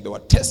testing him. They were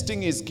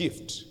testing his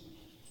gift.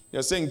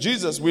 They're saying,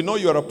 Jesus, we know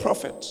you're a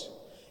prophet.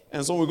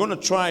 And so we're going to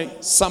try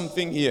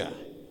something here.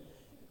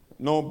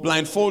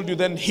 Blindfold you,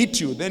 then hit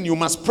you. Then you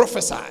must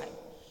prophesy,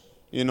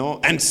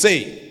 and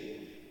say,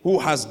 who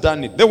has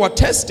done it? They were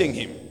testing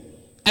him.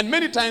 And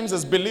many times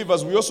as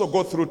believers, we also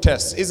go through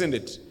tests, isn't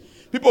it?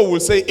 People will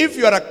say, if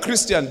you are a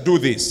Christian, do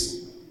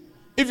this.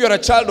 If you're a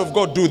child of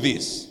God, do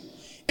this.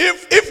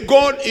 If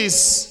God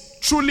is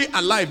truly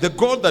alive, the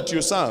God that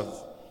you serve,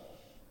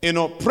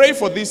 pray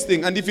for this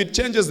thing, and if it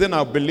changes, then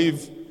I'll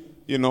believe,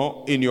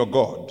 in your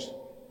God.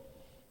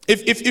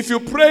 If you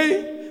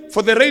pray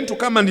for the rain to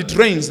come and it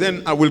rains,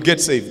 then I will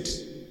get saved.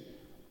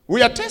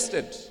 We are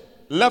tested,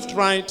 left,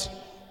 right,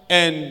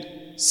 and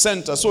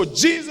center. So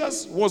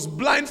Jesus was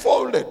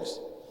blindfolded.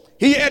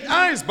 He had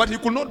eyes, but he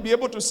could not be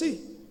able to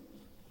see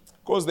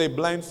because they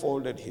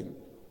blindfolded him.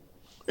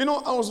 I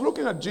was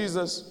looking at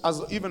Jesus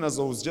even as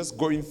I was just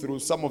going through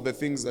some of the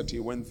things that he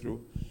went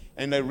through.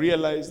 And I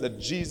realized that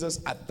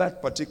Jesus, at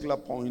that particular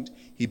point,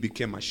 he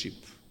became a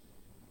sheep.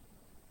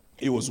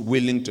 He was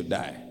willing to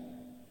die.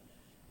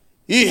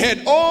 He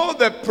had all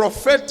the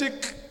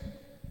prophetic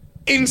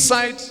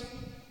insight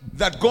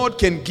that God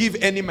can give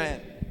any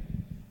man.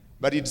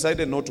 But he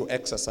decided not to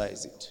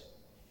exercise it.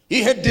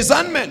 He had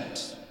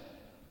discernment.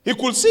 He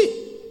could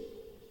see.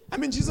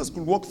 Jesus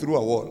could walk through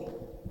a wall.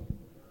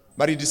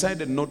 But he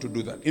decided not to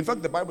do that. In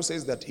fact, the Bible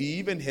says that he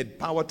even had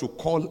power to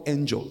call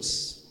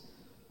angels.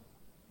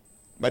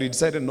 But he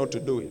decided not to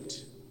do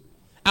it.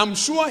 I'm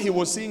sure he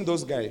was seeing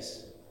those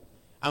guys.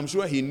 I'm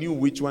sure he knew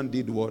which one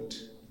did what.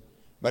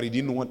 But he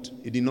did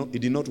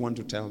not want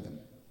to tell them.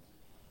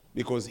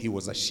 Because he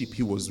was a sheep.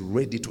 He was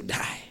ready to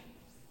die.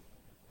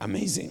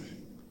 Amazing.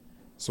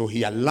 So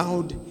he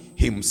allowed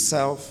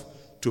himself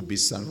to be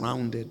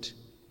surrounded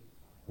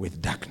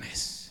with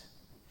darkness.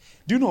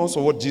 Do you know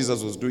also what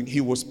Jesus was doing?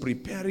 He was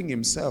preparing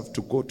himself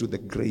to go to the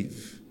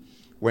grave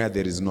where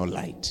there is no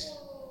light.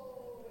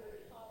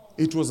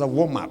 It was a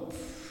warm-up.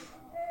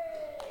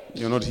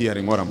 You're not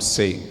hearing what I'm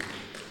saying.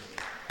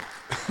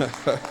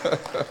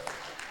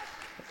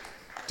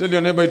 Tell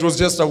your neighbor it was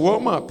just a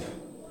warm-up.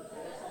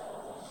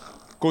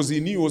 Because he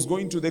knew he was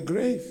going to the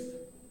grave.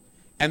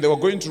 And they were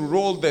going to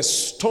roll the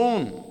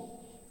stone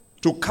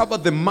to cover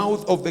the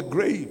mouth of the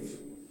grave.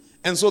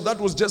 And so that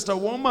was just a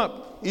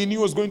warm-up. He knew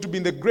he was going to be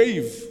in the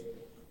grave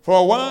for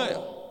a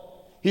while.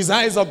 His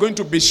eyes are going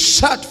to be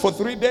shut for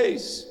 3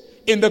 days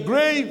in the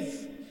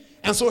grave.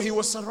 And so he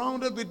was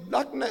surrounded with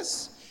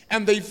darkness.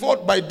 And they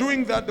thought by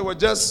doing that, they were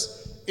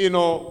just,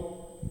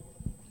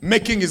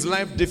 making his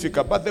life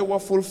difficult. But they were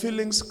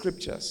fulfilling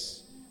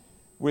scriptures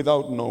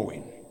without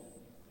knowing.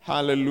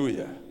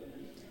 Hallelujah.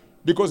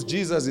 Because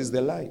Jesus is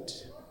the light.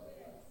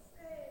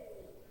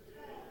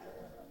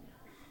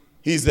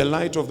 He is the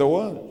light of the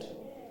world.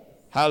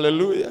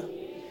 Hallelujah.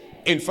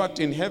 In fact,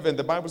 in heaven,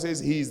 the Bible says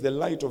he is the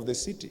light of the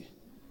city.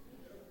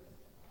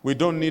 We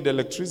don't need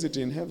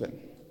electricity in heaven.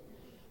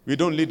 We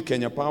don't need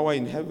Kenya Power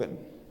in heaven.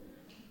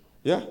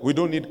 Yeah, we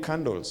don't need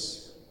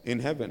candles in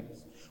heaven.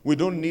 We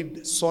don't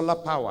need solar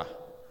power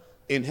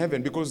in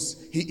heaven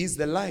because he is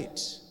the light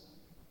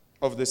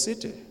of the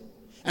city.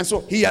 And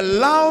so he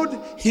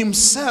allowed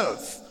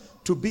himself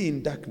to be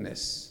in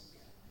darkness.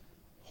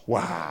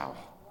 Wow.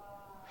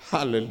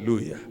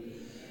 Hallelujah.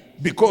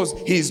 Because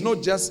he is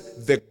not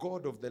just the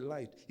God of the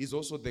light, he's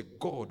also the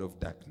God of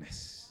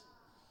darkness.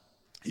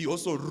 He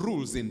also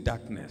rules in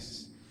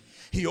darkness.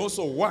 He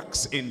also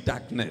works in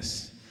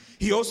darkness.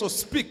 He also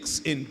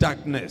speaks in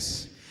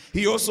darkness.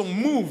 He also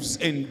moves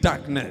in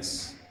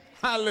darkness.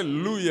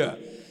 Hallelujah.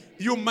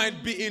 You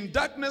might be in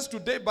darkness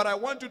today, but I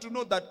want you to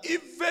know that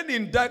even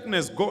in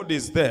darkness, God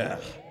is there.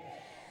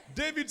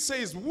 David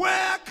says,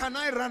 where can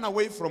I run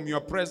away from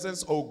your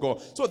presence, O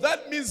God? So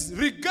that means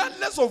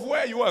regardless of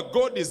where you are,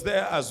 God is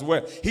there as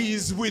well. He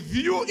is with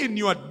you in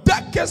your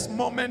darkest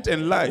moment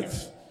in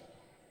life.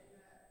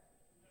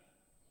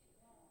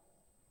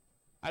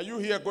 Are you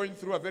here going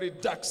through a very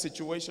dark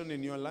situation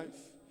in your life?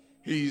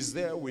 He is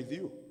there with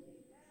you.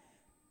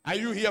 Are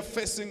you here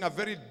facing a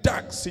very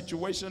dark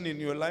situation in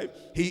your life?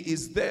 He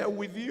is there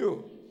with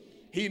you.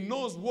 He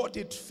knows what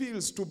it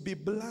feels to be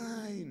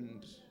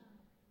blind.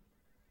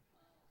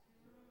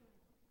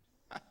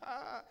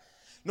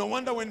 No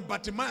wonder when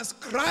Bartimaeus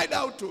cried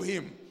out to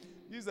him,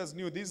 Jesus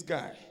knew this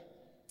guy.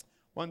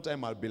 One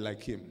time I'll be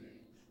like him.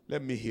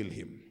 Let me heal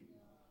him.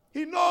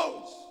 He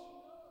knows.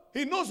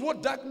 He knows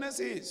what darkness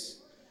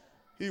is.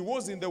 He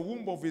was in the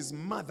womb of his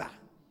mother.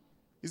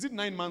 Is it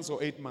 9 months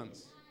or 8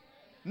 months?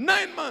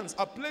 9 months,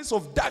 a place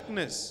of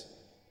darkness.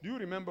 Do you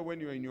remember when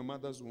you were in your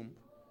mother's womb?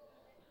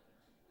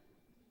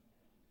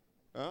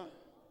 Huh?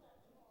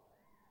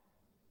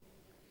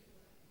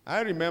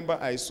 I remember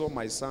I saw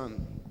my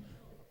son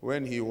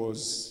when he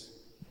was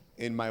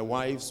in my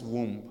wife's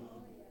womb.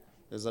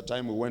 There's a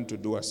time we went to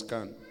do a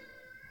scan,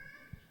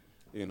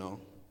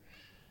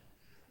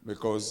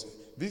 because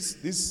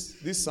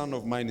this son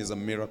of mine is a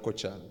miracle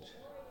child.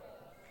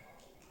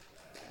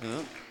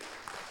 Huh?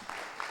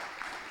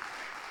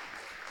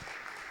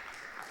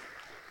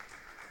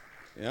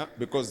 Yeah,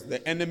 because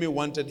the enemy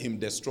wanted him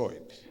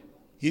destroyed.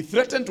 He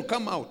threatened to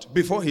come out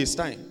before his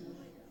time.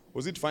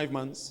 Was it 5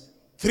 months?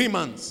 3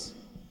 months.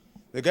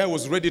 The guy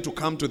was ready to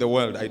come to the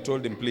world. I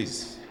told him,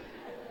 please,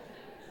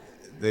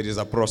 there is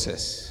a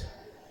process.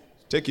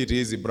 Take it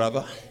easy,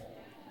 brother.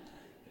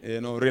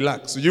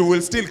 Relax. You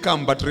will still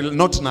come, but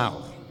not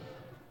now.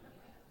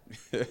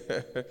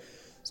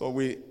 So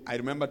I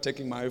remember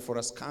taking my wife for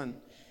a scan,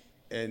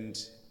 and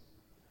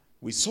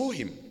we saw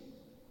him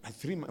at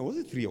 3 months. Was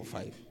it 3 or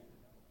 5?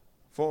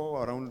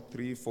 4, around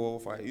 3, 4,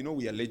 5.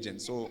 We are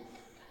legends, so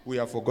we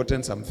have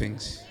forgotten some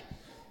things.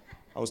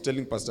 I was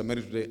telling Pastor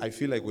Mary today, I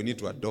feel like we need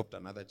to adopt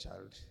another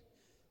child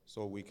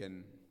so we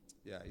can,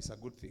 it's a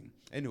good thing.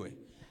 Anyway,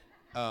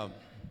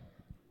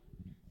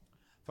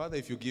 Father,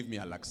 if you give me,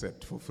 I'll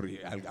accept for free.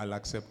 I'll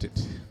accept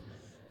it.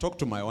 Talk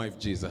to my wife,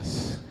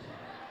 Jesus.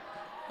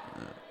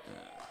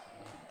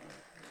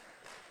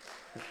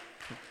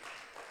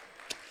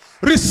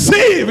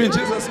 Receive in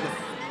Jesus' name.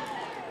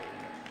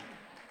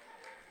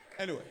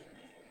 Anyway.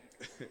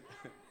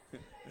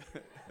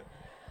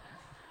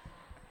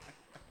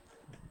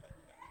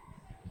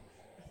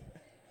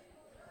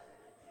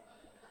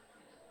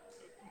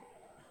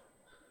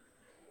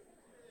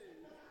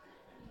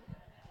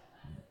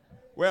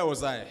 Where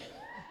was I?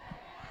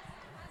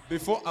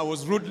 Before I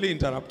was rudely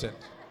interrupted.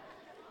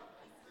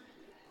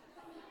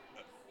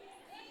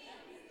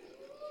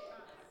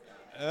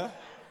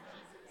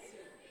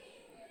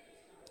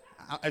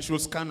 I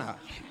should scan her.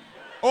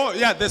 Oh,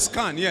 yeah, the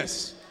scan,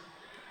 yes.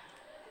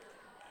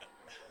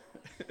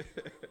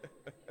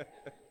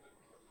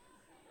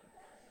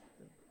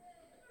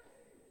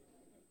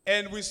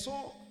 And we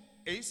saw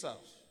Asaph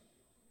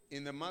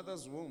in the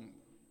mother's womb.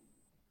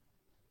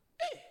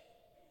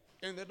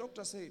 And the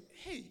doctor said,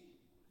 hey,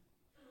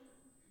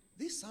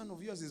 this son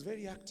of yours is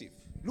very active.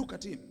 Look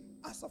at him.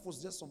 Asaph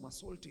was just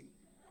somersaulting.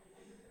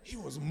 He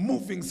was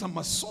moving,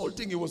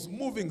 somersaulting. He was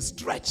moving,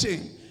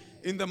 stretching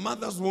in the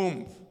mother's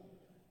womb.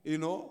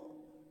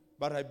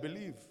 But I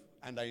believe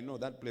and I know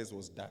that place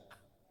was dark.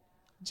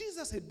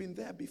 Jesus had been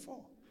there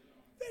before.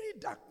 Very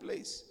dark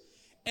place.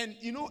 And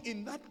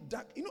in that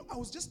dark, I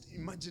was just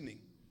imagining.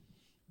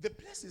 The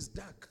place is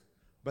dark,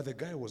 but the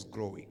guy was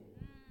growing.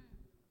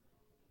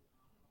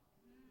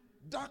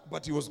 Dark,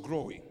 but he was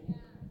growing.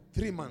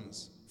 3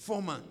 months,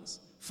 4 months,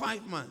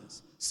 5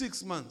 months,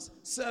 6 months,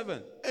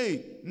 7,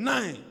 8,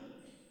 9.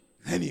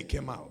 Then he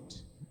came out.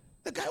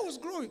 The guy was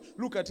growing.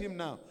 Look at him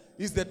now.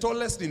 He's the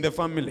tallest in the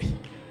family.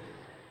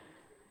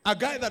 A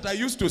guy that I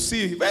used to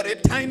see, very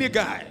tiny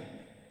guy.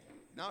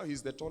 Now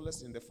he's the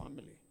tallest in the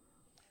family.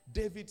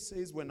 David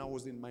says, when I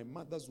was in my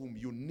mother's womb,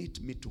 you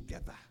knit me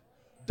together.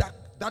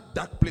 That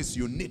dark place,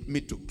 you knit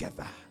me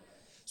together.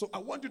 So I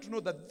want you to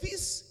know that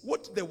this,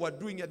 what they were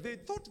doing, they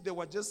thought they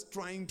were just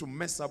trying to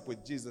mess up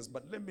with Jesus.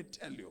 But let me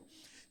tell you,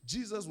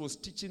 Jesus was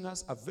teaching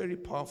us a very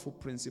powerful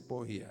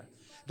principle here.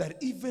 That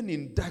even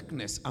in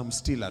darkness, I'm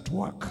still at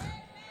work.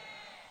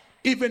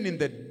 Even in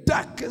the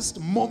darkest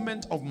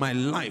moment of my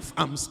life,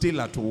 I'm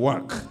still at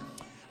work.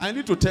 I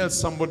need to tell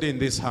somebody in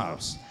this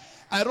house,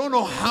 I don't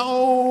know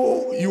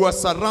how you are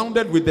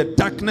surrounded with the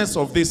darkness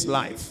of this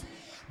life,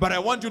 but I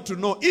want you to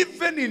know,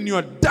 even in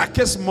your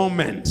darkest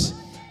moment,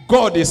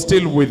 God is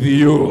still with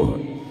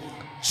you.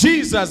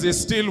 Jesus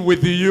is still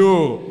with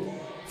you.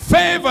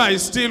 Favor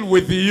is still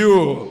with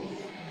you.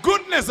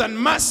 Goodness and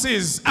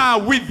mercies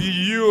are with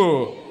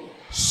you.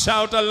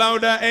 Shout a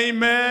louder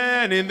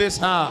amen in this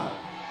house.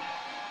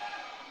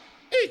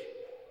 Hey,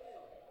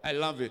 I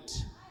love it.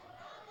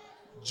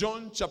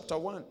 John chapter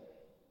 1.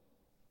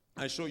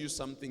 I show you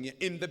something here.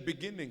 In the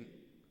beginning,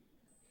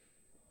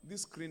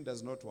 this screen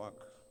does not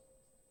work.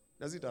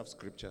 Does it have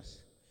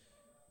scriptures?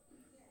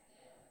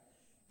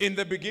 In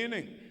the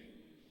beginning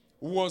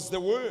was the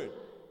Word,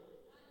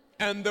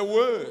 and the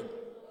Word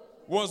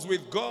was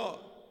with God,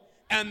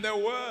 and the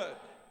Word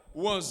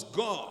was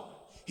God.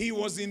 He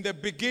was in the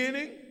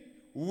beginning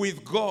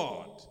with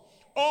God.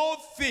 All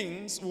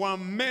things were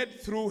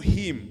made through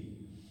him,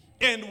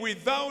 and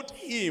without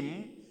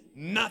him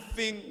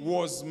nothing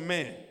was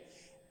made.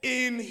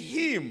 In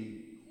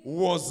him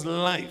was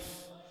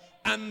life,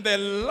 and the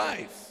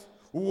life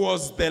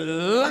was the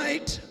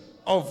light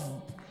of,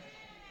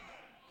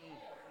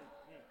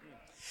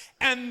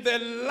 and the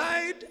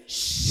light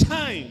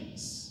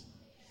shines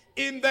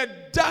in the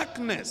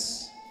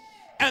darkness,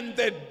 and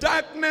the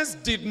darkness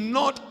did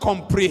not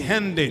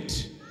comprehend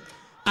it.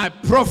 I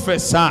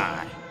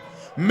prophesy,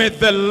 may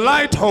the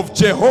light of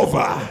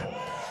Jehovah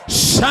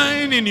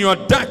shine in your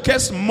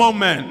darkest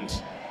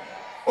moment.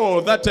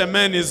 Oh, that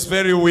amen is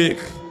very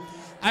weak.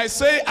 I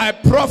say, I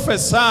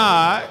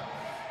prophesy,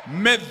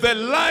 may the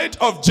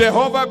light of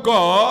Jehovah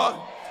God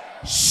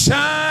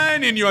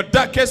shine in your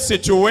darkest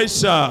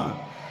situation.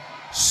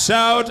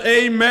 Shout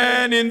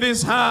amen in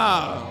this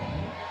house.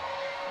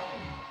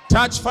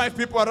 Touch 5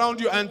 people around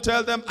you and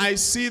tell them, I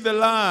see the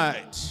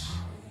light.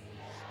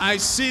 I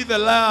see the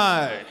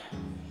light.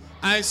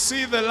 I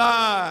see the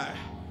light.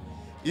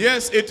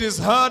 Yes, it is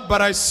hard,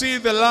 but I see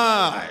the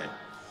light.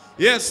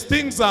 Yes,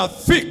 things are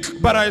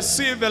thick, but I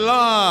see the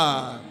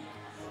light.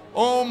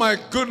 Oh my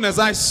goodness,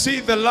 I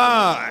see the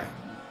light.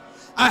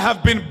 I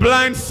have been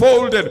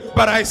blindfolded,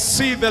 but I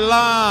see the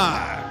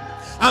light.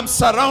 I'm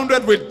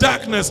surrounded with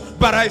darkness,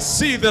 but I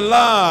see the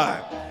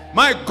light.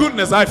 My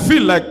goodness, I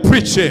feel like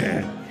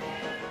preaching.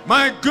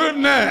 My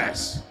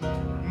goodness,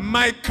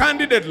 my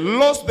candidate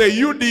lost the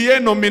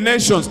UDA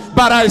nominations,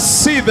 but I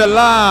see the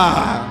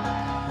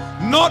light.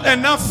 Not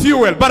enough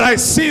fuel, but I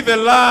see the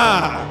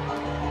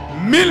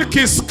light. Milk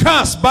is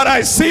scarce, but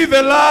I see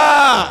the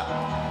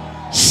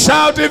light.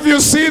 Shout if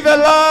you see the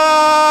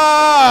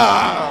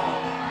light.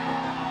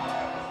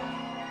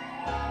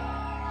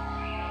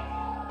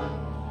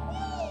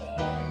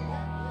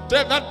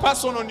 Tell that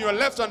person on your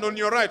left and on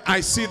your right, I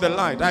see the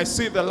light. I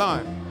see the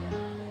light.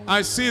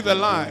 I see the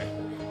light.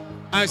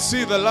 I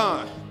see the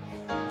light.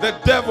 The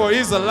devil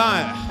is a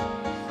liar.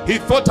 He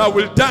thought I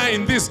will die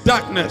in this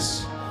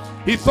darkness.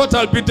 He thought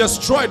I'll be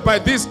destroyed by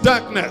this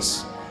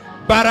darkness.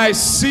 But I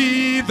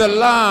see the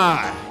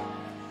light.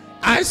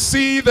 I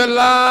see the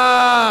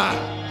light.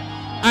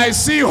 I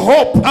see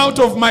hope out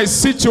of my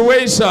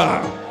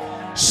situation.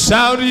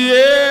 Shout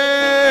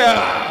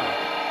yeah.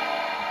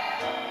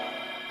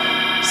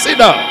 Sit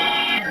down.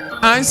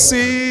 I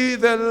see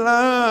the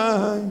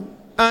light.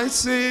 I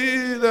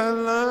see the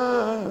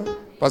light.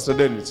 Pastor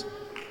Dennis.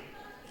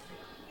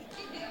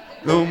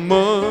 No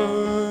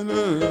more.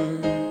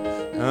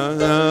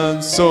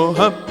 I'm so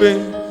happy.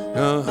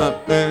 I'm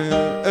happy.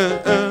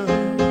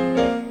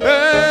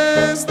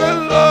 Praise the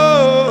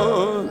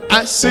Lord.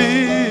 I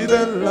see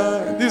the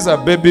light. These are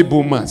baby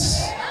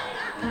boomers.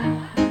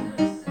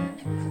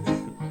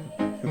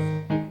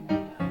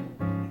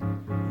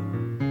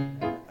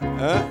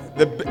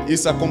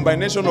 It's a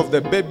combination of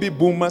the baby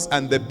boomers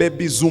and the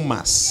baby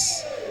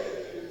zoomers.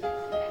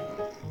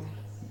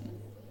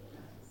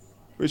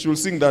 We should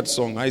sing that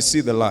song, I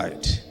see the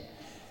light.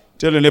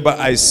 Tell your neighbor,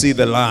 I see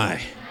the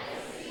light.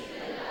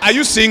 Are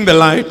you seeing the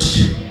light?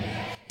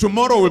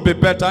 Tomorrow will be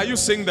better. Are you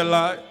seeing the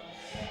light?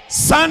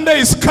 Sunday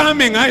is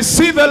coming. I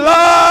see the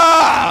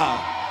light.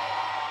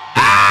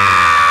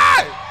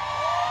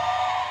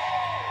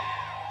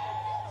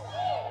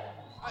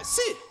 I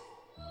see.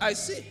 I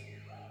see.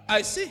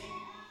 I see.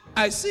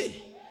 I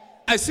see.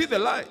 I see the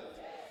light.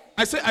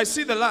 I say, I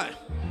see the light.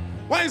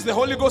 Why is the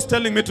Holy Ghost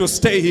telling me to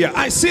stay here?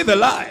 I see the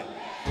light.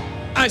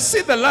 I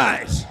see the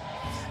light.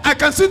 I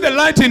can see the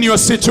light in your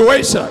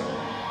situation.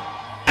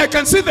 I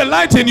can see the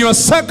light in your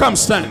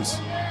circumstance.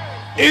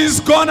 It's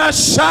gonna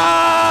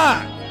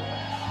shine.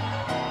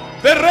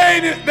 The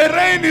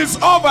rain is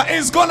over.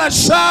 It's gonna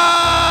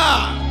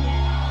shine.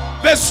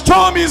 The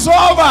storm is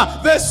over.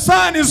 The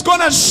sun is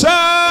gonna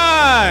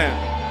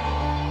shine.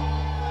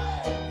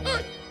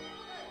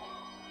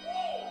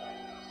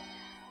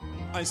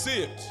 I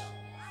see it.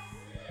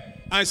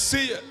 I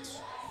see it.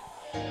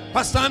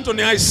 Pastor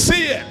Anthony, I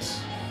see it.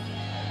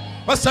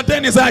 Pastor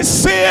Dennis, I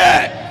see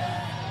it.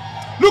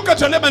 Look at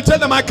your neighbor and tell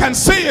them, I can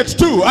see it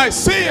too. I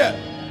see it.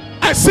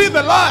 I see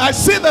the lie. I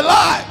see the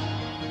lie.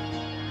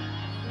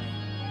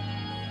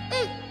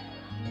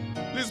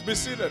 Please be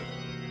seated.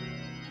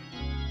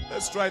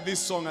 Let's try this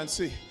song and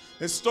see.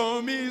 The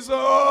storm is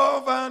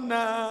over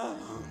now.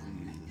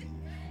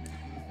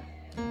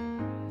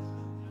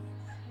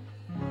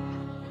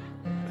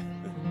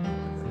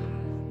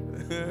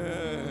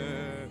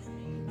 Heaven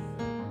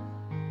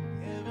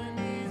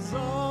is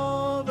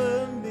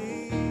over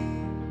me.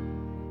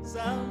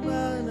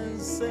 Someone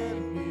has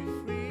set me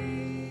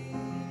free.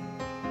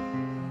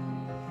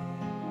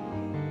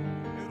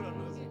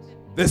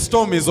 The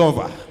storm is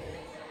over.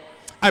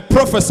 I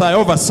prophesy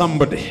over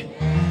somebody.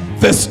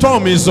 The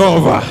storm is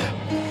over.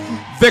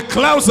 The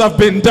clouds have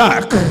been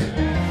dark.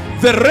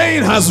 The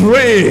rain has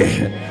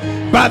rained.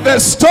 But the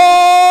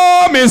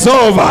storm is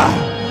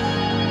over.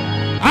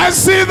 I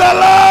see the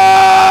light.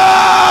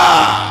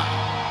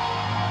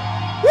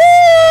 Woo!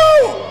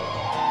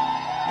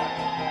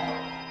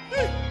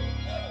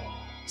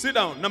 Sit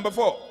down. Number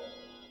 4.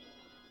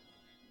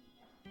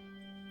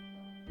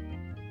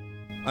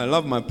 I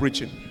love my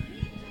preaching.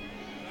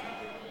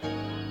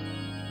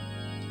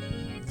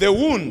 The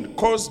wound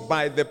caused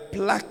by the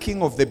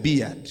plucking of the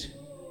beard.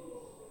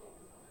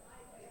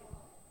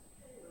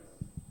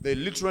 They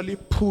literally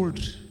pulled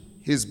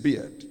his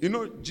beard. You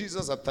know,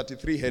 Jesus at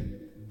 33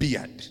 had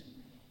beard.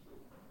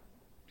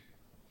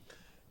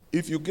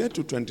 If you get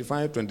to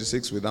 25,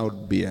 26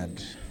 without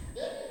beard,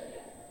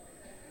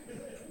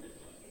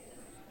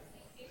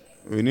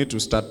 we need to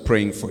start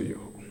praying for you.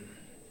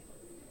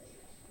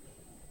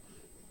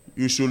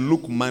 You should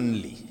look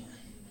manly.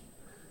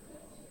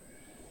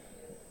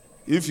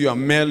 If you are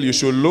male, you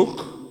should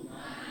look.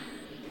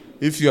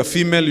 If you are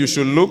female, you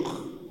should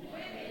look.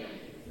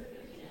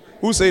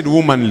 Who said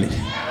womanly?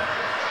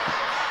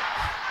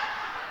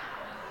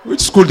 Which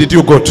school did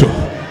you go to?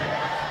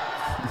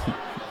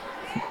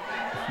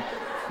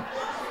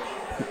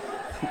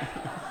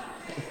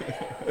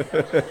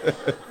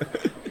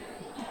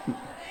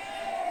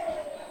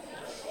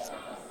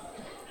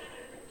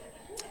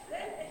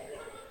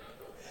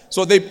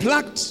 So they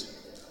plucked.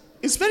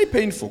 It's very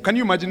painful. Can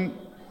you imagine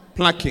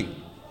plucking?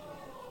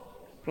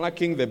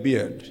 Plucking the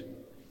beard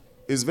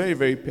is very,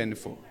 very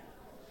painful,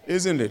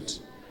 isn't it?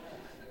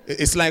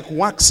 It's like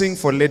waxing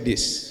for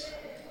ladies.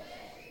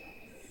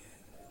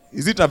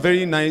 Is it a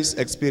very nice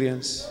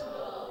experience?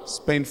 It's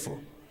painful.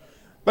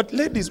 But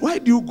ladies, why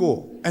do you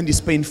go and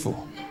it's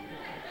painful?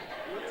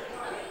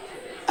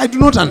 I do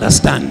not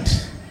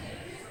understand.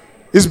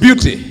 It's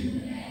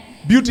beauty.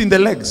 Beauty in the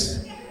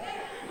legs.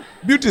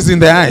 Beauty is in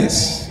the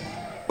eyes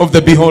of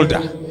the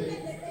beholder.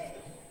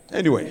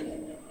 Anyway.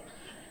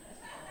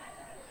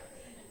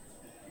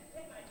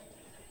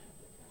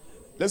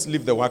 Let's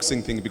leave the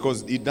waxing thing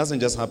because it doesn't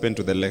just happen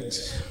to the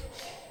legs.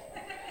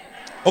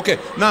 Okay,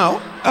 now,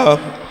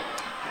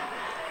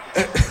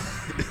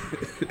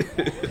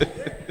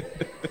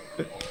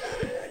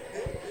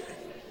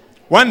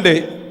 one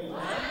day,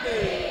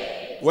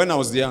 when I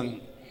was young,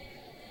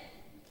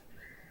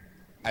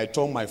 I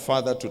told my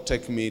father to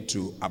take me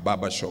to a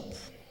barber shop.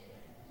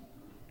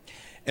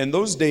 In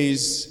those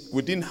days,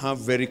 we didn't have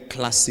very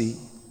classy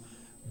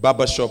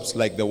barber shops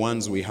like the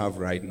ones we have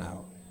right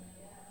now.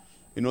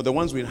 You know, the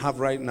ones we have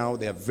right now,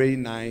 they are very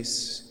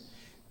nice.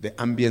 The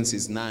ambience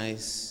is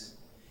nice.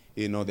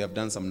 You know, they have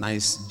done some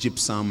nice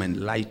gypsum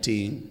and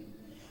lighting.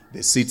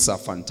 The seats are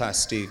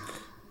fantastic.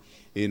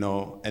 You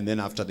know, and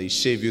then after they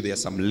shave you, there are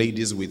some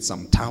ladies with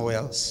some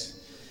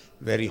towels,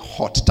 very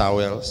hot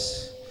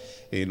towels.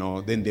 You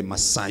know, then they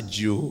massage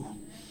you.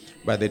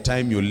 By the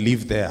time you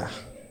leave there,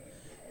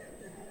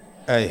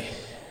 hey,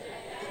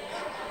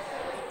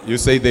 you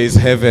say there is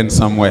heaven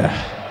somewhere.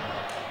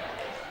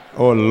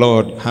 Oh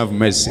Lord, have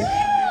mercy.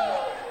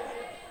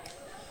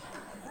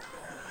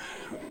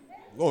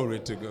 Glory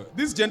to God.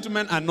 These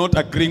gentlemen are not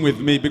agreeing with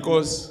me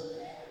because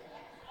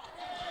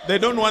they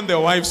don't want their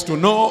wives to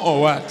know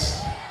or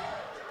what.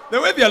 The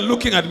way they are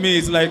looking at me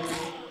is like,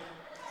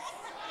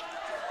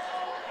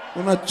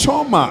 una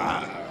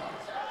choma.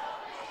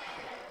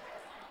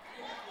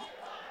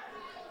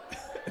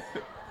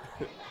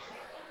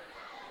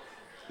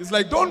 It's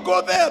like, don't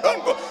go there,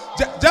 don't go.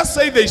 Just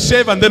say they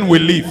shave and then we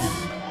leave.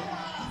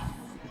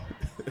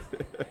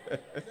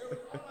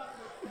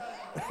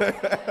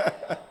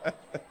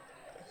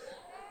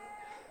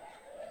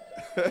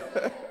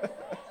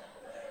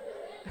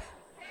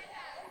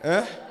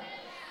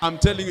 I'm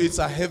telling you, it's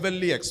a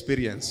heavenly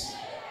experience.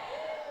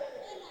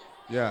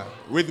 Yeah,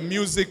 with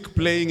music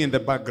playing in the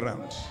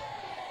background.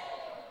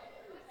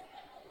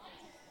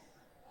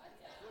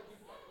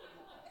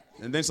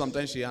 And then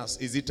sometimes she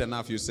asks, is it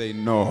enough? You say,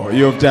 no,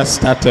 you've just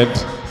started.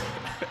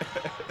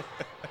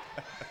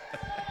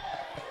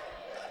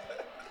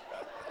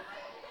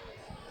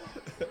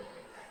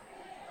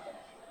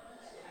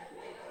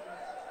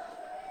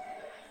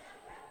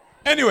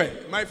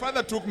 Anyway, my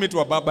father took me to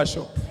a barber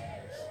shop.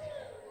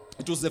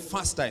 It was the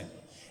first time.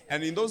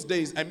 And in those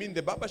days, I mean,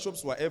 the barber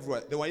shops were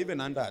everywhere. They were even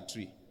under a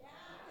tree.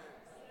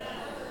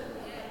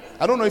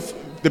 I don't know if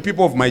the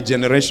people of my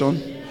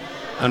generation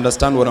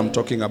understand what I'm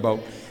talking about.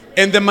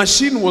 And the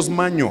machine was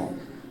manual.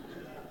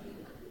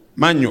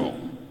 Manual.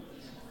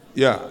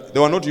 Yeah, they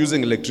were not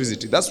using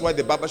electricity. That's why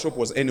the barber shop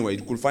was anywhere.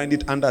 You could find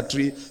it under a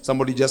tree.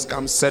 Somebody just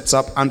comes, sets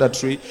up under a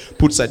tree,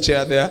 puts a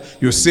chair there.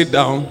 You sit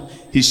down,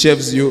 he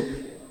shaves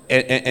you,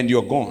 and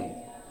you're gone.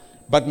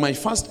 But my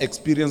first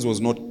experience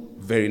was not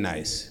very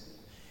nice.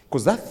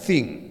 Because that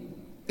thing,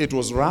 it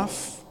was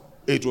rough,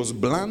 it was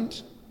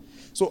blunt.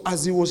 So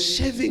as he was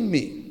shaving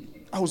me,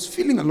 I was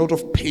feeling a lot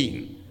of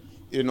pain,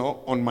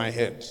 on my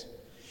head.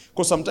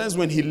 Because sometimes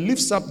when he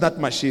lifts up that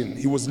machine,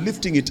 he was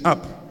lifting it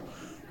up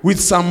with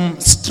some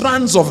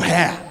strands of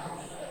hair.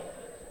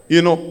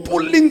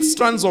 Pulling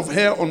strands of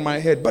hair on my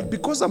head. But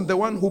because I'm the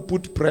one who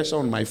put pressure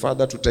on my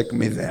father to take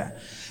me there,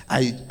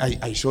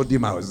 I showed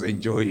him I was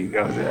enjoying.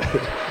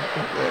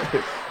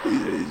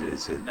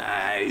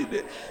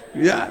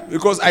 Yeah,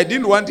 because I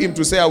didn't want him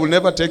to say, I will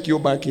never take you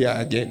back here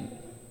again.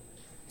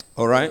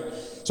 All right?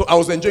 So I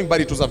was enjoying,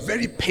 but it was a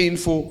very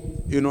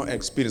painful,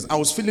 experience. I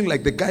was feeling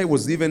like the guy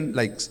was even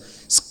like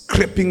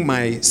scraping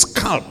my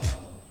scalp.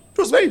 It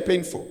was very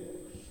painful,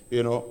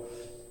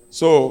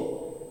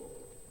 So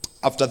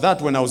after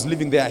that, when I was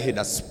living there, I had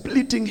a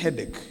splitting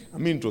headache. I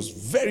mean, it was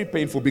very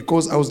painful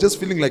because I was just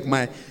feeling like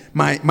my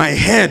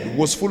head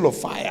was full of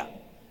fire.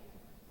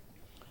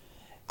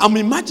 I'm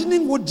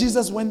imagining what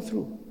Jesus went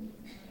through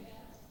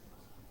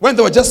when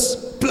they were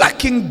just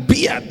plucking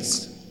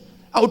beards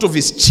out of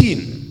his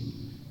chin.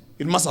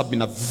 It must have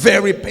been a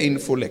very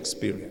painful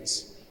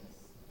experience.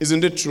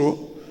 Isn't it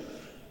true?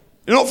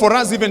 For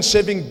us, even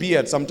shaving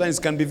beard sometimes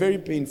can be very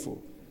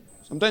painful.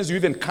 Sometimes you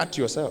even cut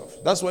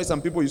yourself. That's why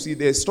some people, you see,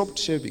 they stopped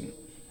shaving.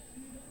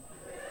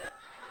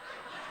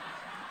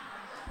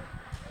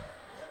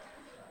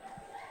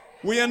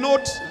 We are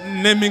not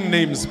naming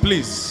names,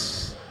 please.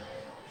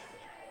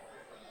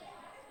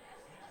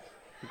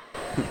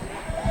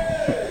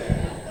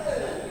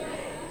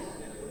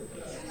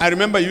 I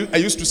remember I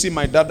used to see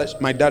my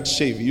dad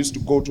shave. He used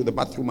to go to the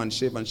bathroom and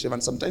shave. And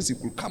sometimes he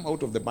could come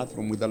out of the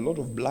bathroom with a lot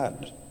of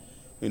blood,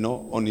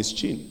 on his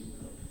chin.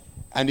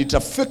 And it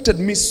affected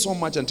me so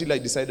much until I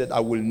decided I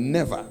will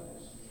never,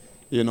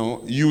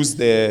 use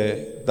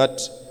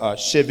that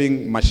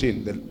shaving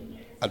machine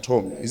at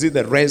home. Is it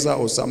the razor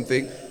or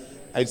something?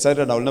 I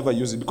decided I will never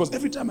use it. Because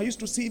every time I used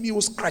to see him, he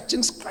was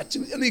scratching,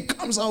 and he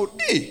comes out,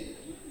 hey!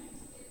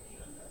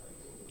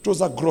 It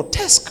was a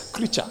grotesque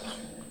creature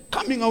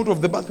coming out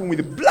of the bathroom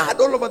with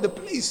blood all over the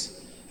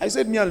place. I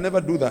said, I'll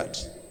never do that.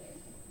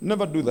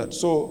 Never do that.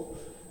 So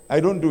I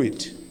don't do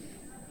it.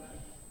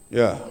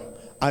 Yeah.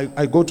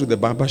 I go to the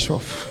barber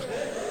shop.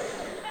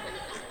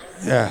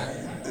 Yeah.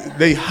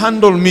 They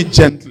handle me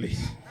gently.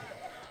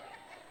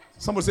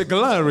 Somebody say,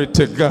 glory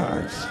to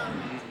God.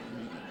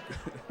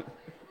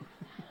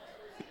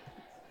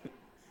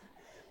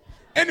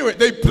 Anyway,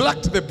 they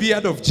plucked the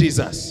beard of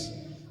Jesus.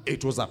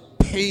 It was a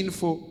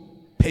painful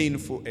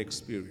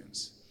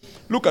experience.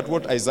 Look at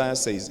what Isaiah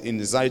says in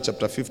Isaiah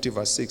chapter 50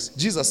 verse 6.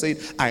 Jesus said,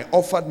 I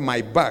offered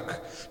my back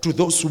to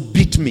those who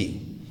beat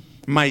me,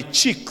 my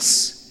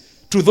cheeks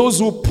to those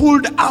who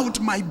pulled out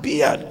my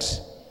beard.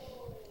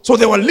 So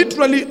they were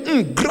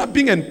literally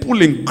grabbing and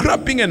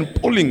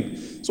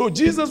pulling. So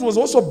Jesus was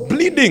also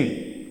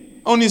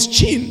bleeding on his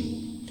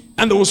chin.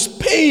 And there was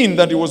pain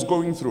that he was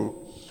going through.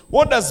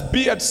 What does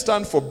beard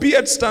stand for?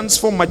 Beard stands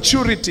for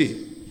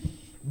maturity.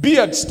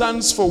 Beard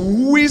stands for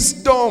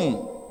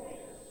wisdom.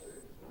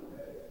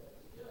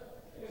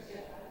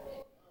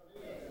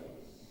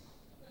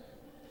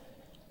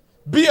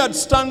 Beard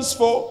stands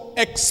for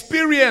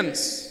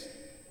experience.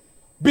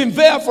 Been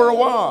there for a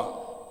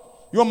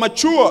while. You're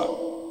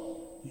mature.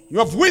 You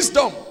have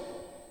wisdom.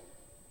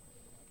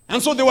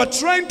 And so they were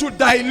trying to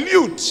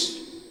dilute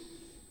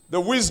the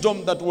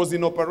wisdom that was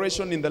in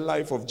operation in the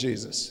life of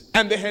Jesus.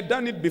 And they had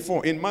done it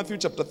before in Matthew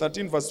chapter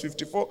 13 verse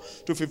 54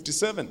 to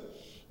 57.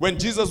 When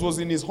Jesus was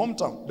in his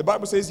hometown, the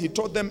Bible says he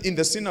taught them in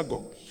the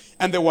synagogue.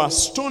 And they were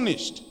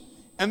astonished.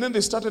 And then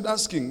they started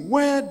asking,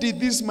 where did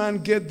this man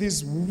get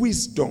this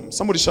wisdom?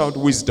 Somebody shout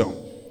wisdom.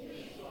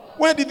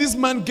 Where did this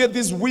man get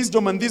this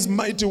wisdom and these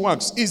mighty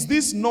works? Is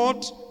this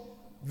not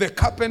the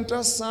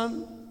carpenter's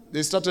son?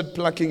 They started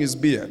plucking his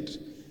beard.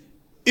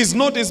 Is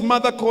not his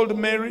mother called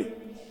Mary?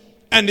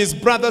 And his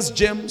brothers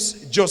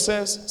James,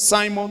 Joseph,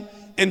 Simon,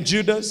 and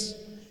Judas?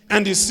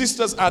 And his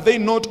sisters, are they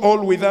not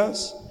all with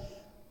us?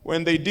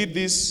 When they did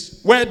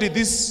this, where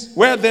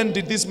then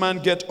did this man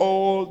get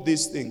all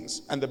these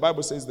things? And the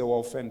Bible says they were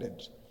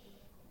offended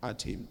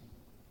at him.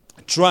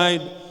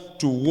 Tried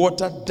to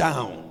water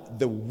down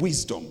the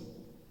wisdom,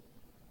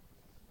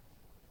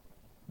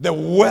 the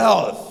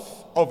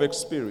wealth of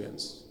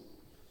experience,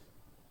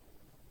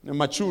 the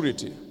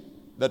maturity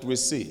that we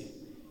see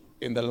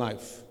in the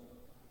life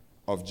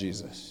of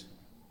Jesus.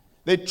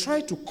 They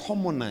tried to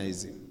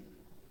commonize him.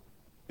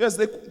 Yes,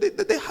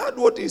 they heard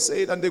what he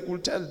said and they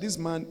could tell this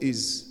man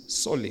is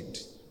solid.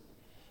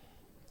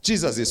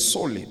 Jesus is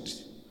solid.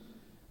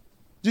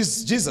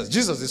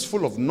 Jesus is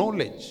full of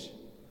knowledge.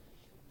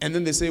 And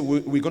then they say,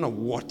 we're going to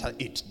water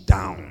it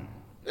down.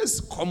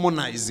 Let's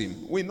commonize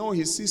him. We know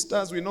his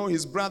sisters, we know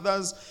his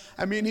brothers.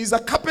 I mean, he's a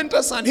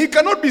carpenter's son. He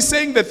cannot be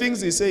saying the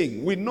things he's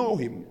saying. We know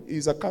him.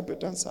 He's a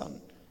carpenter's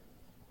son.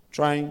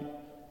 Trying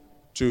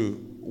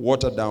to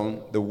water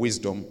down the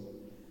wisdom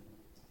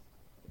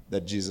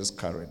that Jesus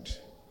carried.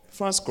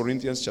 1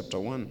 Corinthians chapter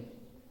 1,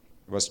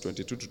 verse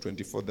 22 to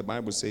 24, the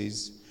Bible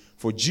says,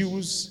 for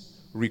Jews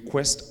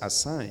request a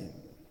sign,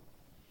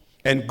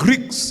 and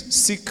Greeks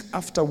seek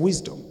after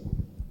wisdom.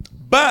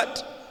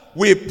 But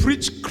we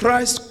preach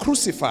Christ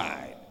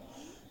crucified.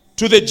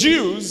 To the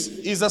Jews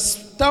is a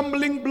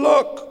stumbling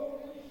block,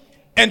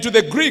 and to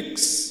the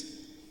Greeks,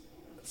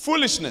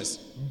 foolishness.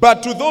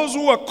 But to those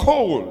who are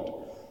called,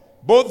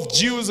 both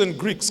Jews and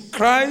Greeks,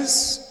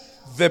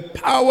 Christ, the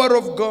power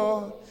of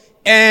God,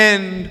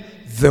 and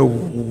the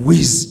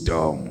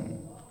wisdom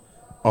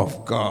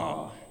of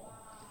God.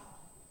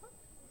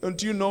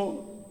 Don't you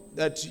know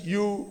that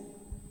you,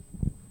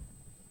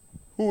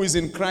 who is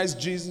in Christ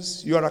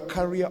Jesus, you are a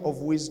carrier of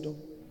wisdom?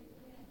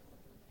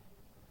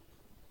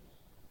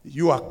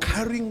 You are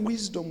carrying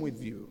wisdom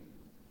with you.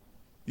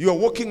 You are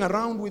walking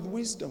around with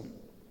wisdom.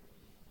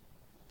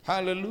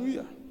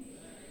 Hallelujah.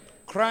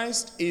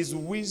 Christ is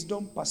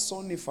wisdom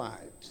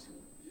personified.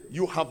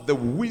 You have the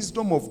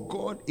wisdom of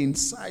God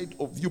inside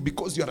of you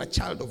because you are a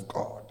child of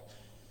God.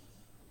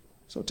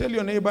 So tell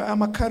your neighbor,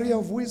 I'm a carrier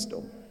of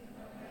wisdom.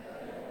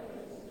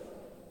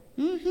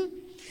 And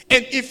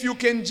if you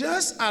can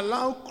just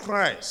allow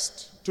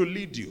Christ to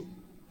lead you,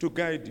 to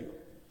guide you,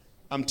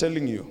 I'm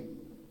telling you,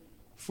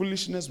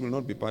 foolishness will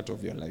not be part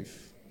of your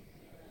life.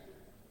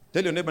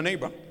 Tell your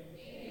neighbor.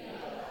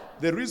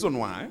 The reason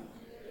why,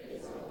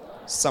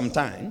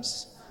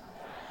 sometimes,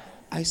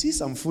 I see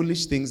some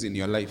foolish things in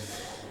your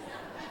life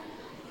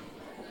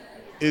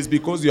is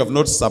because you have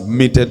not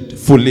submitted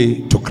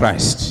fully to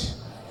Christ.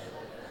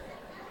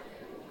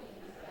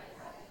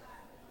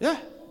 Yeah.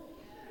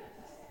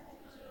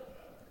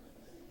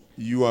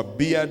 Your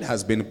beard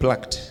has been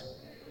plucked.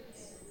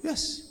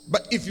 Yes.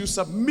 But if you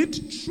submit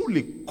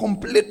truly,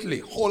 completely,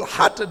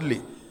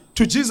 wholeheartedly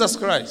to Jesus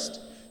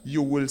Christ,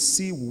 you will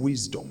see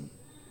wisdom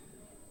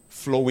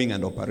flowing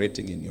and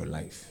operating in your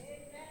life.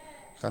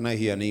 Can I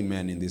hear an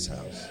amen in this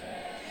house?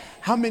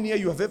 How many of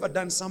you have ever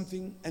done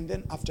something and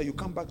then after you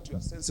come back to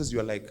your senses,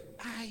 you're like,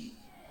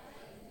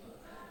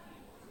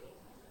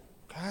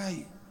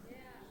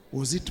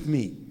 was it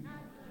me?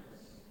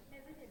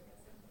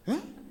 Huh?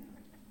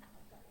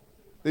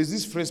 There's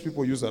this phrase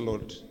people use a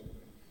lot.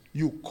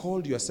 You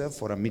called yourself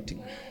for a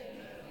meeting.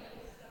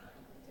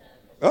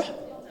 Huh?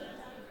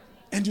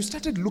 And you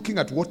started looking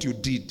at what you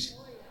did.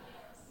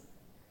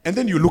 And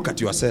then you look at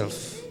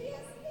yourself.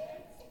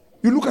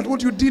 You look at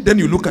what you did, then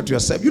you look at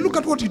yourself. You look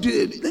at what you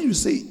did, then you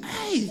say,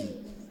 hey,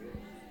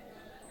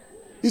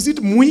 is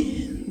it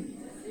me?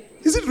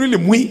 Is it really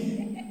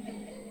me?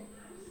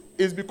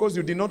 It's because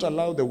you did not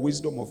allow the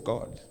wisdom of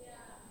God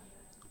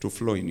to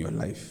flow in your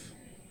life.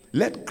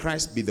 Let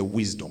Christ be the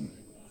wisdom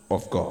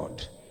of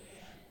God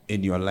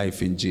in your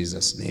life in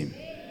Jesus' name.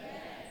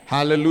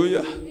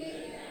 Hallelujah.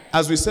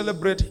 As we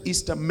celebrate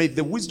Easter, may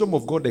the wisdom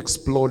of God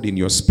explode in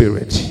your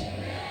spirit.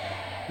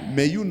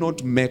 May you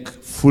not make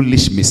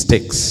foolish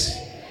mistakes.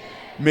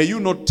 May you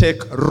not take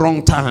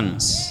wrong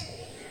turns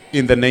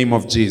in the name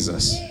of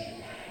Jesus.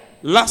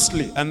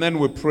 Lastly, and then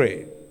we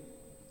pray,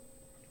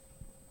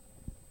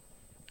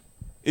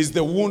 is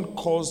the wound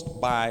caused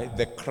by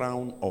the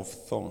crown of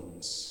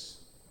thorns.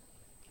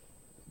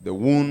 The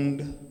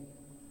wound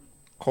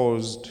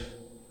caused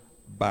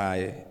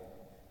by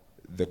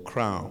the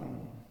crown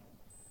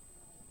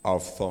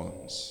of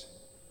thorns.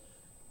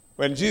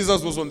 When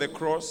Jesus was on the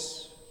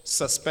cross,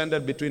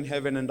 suspended between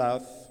heaven and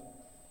earth,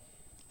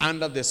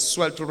 under the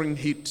sweltering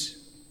heat,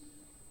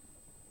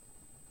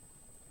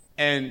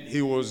 and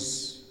he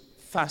was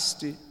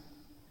thirsty,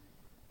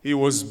 he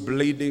was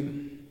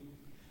bleeding,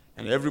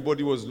 and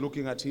everybody was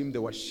looking at him, they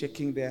were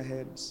shaking their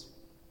heads.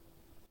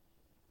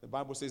 The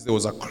Bible says there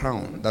was a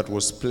crown that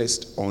was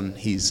placed on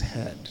his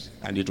head,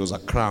 and it was a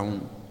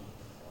crown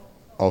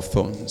of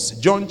thorns.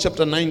 John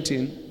chapter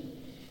 19,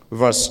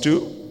 verse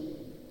 2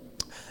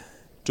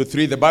 to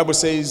 3, the Bible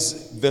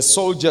says, the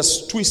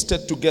soldiers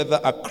twisted together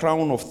a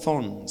crown of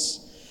thorns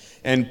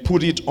and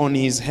put it on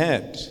his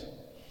head.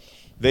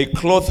 They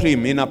clothed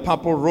him in a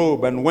purple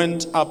robe and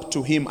went up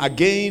to him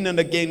again and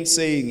again,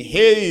 saying,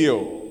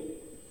 Hail,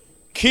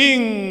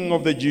 King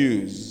of the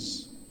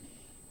Jews.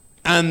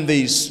 And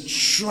they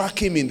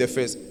struck him in the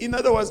face. In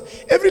other words,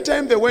 every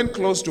time they went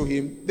close to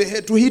him, they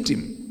had to hit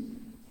him.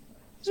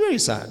 It's very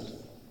sad.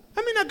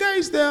 I mean, a guy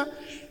is there,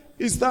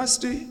 he's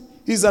thirsty,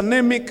 he's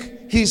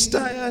anemic, he's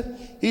tired,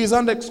 he's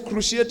under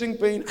excruciating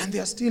pain, and they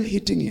are still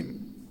hitting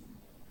him.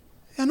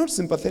 They are not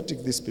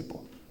sympathetic, these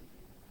people.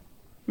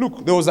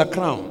 Look, there was a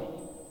crown.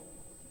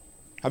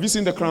 Have you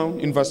seen the crown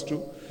in verse 2?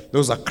 There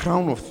was a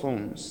crown of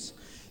thorns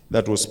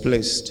that was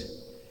placed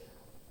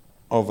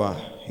over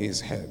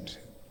his head.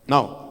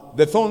 Now,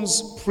 the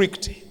thorns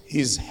pricked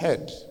his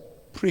head,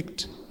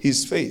 pricked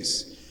his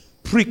face,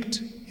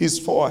 pricked his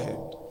forehead.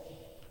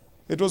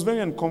 It was very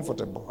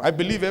uncomfortable. I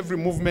believe every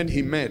movement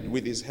he made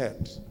with his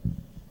head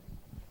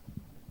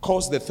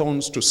caused the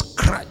thorns to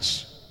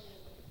scratch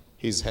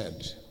his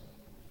head.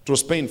 It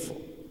was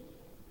painful.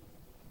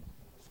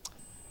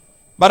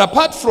 But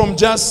apart from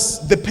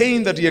just the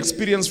pain that he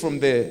experienced from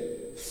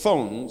the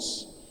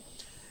thorns,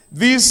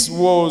 this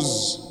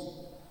was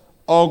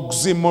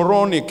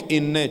oxymoronic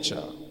in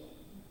nature.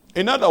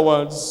 In other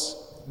words,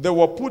 they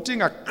were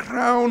putting a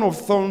crown of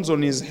thorns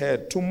on his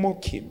head to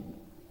mock him.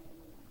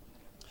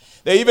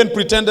 They even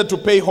pretended to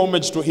pay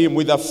homage to him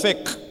with a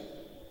fake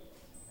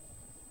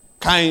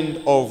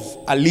kind of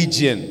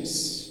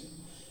allegiance.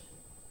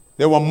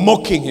 They were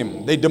mocking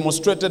him. They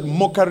demonstrated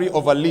mockery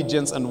of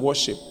allegiance and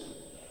worship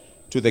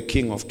to the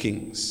King of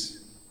Kings.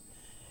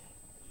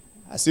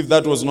 As if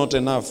that was not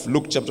enough,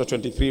 Luke chapter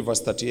 23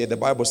 verse 38, the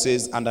Bible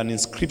says, and an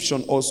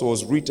inscription also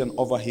was written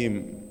over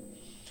him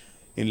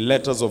in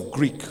letters of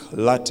Greek,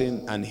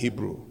 Latin, and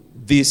Hebrew.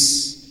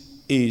 This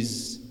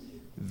is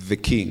the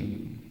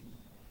King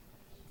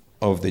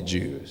of the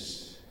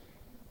Jews.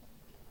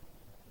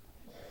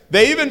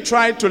 They even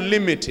tried to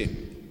limit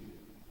him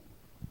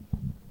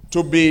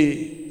to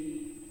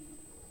be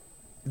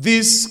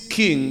this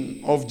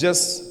king of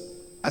just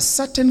a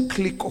certain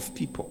clique of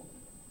people.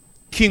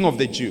 King of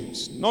the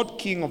Jews, not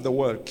king of the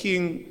world,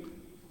 king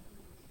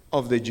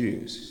of the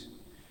Jews.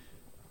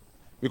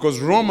 Because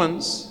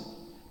Romans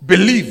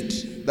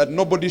believed that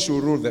nobody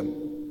should rule them.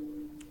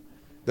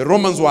 The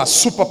Romans were a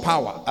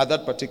superpower at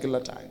that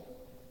particular time.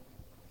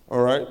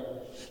 All right?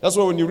 That's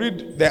why when you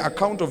read the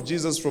account of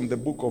Jesus from the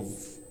book of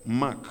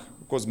Mark,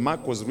 because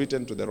Mark was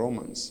written to the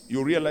Romans,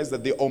 you realize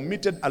that they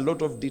omitted a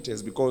lot of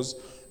details because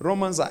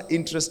Romans are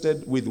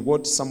interested with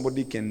what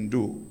somebody can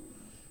do.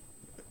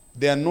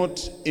 They are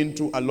not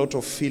into a lot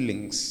of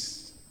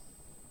feelings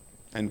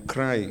and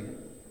crying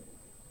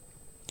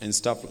and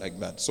stuff like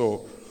that.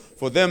 So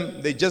for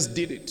them, they just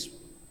did it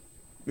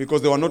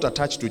because they were not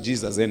attached to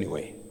Jesus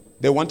anyway.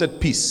 They wanted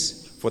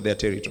peace for their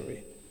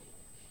territory.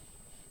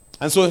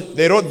 And so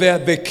they wrote there,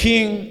 the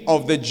King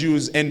of the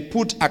Jews, and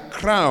put a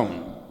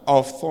crown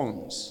of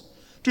thorns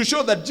to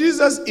show that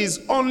Jesus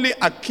is only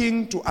a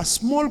king to a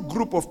small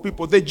group of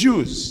people, the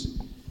Jews.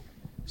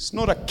 It's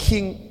not a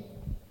king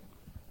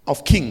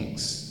of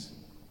kings.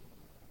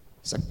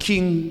 It's a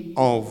king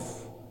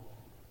of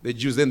the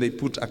Jews. Then they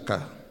put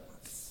a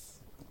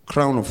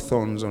crown of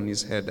thorns on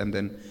his head, and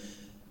then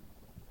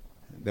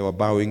they were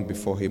bowing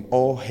before him.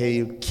 All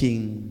hail,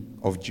 King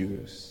of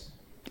Jews.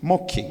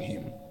 Mocking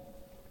him.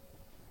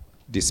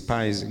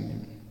 Despising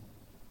him.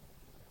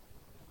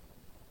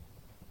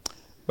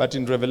 But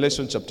in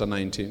Revelation chapter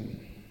 19,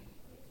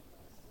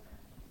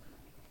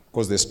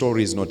 because the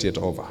story is not yet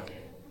over,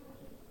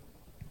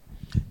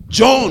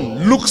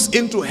 John looks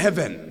into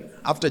heaven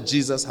after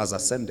Jesus has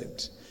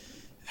ascended,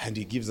 and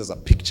he gives us a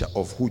picture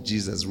of who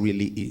Jesus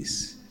really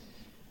is.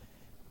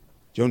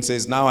 John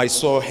says, now I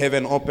saw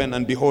heaven open,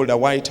 and behold, a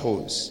white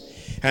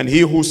horse, and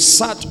he who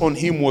sat on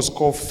him was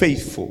called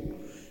Faithful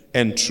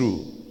and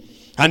True.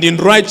 And in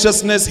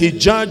righteousness he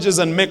judges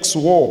and makes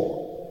war.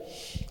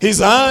 His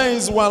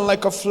eyes were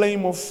like a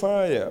flame of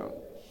fire,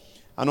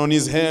 and on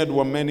his head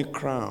were many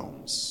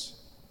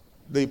crowns.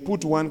 They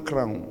put one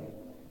crown,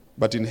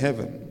 but in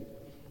heaven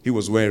he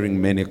was wearing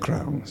many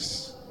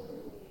crowns.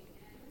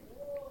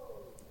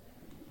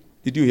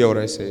 Did you hear what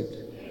I said?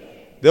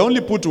 They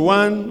only put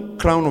one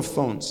crown of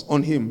thorns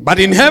on him, but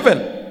in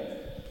heaven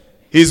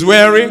he's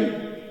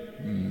wearing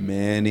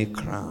many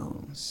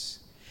crowns.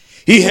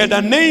 He had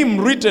a name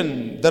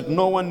written that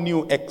no one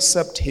knew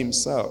except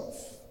himself.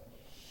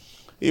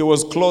 He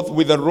was clothed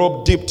with a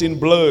robe dipped in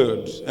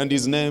blood, and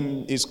his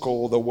name is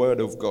called the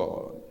Word of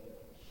God.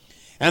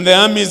 And the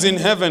armies in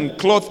heaven,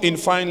 clothed in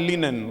fine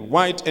linen,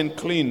 white and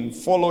clean,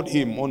 followed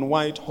him on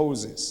white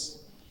horses.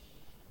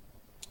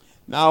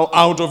 Now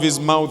out of his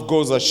mouth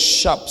goes a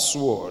sharp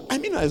sword. I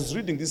was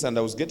reading this and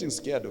I was getting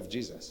scared of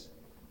Jesus.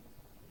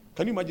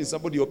 Can you imagine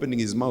somebody opening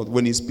his mouth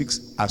when he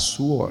speaks? A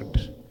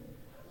sword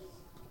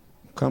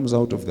comes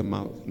out of the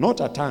mouth. Not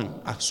a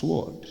tongue, a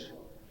sword.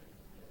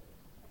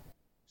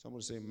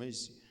 Someone say,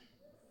 mercy.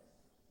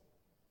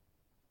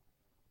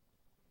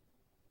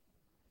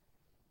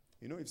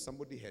 If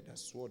somebody had a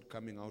sword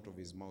coming out of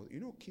his mouth,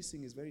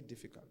 kissing is very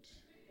difficult.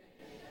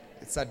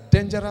 It's a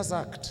dangerous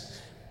act.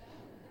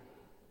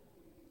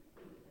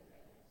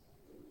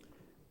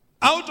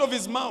 Out of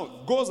his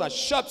mouth goes a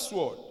sharp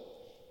sword,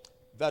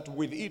 that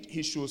with it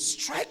he should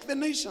strike the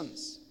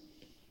nations,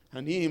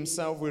 and he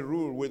himself will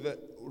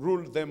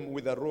rule them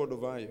with a rod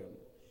of iron.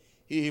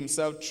 He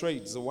himself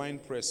treads the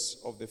winepress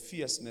of the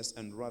fierceness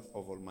and wrath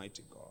of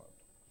Almighty God.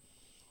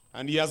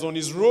 And he has on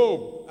his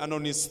robe and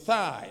on his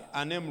thigh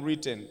a name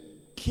written,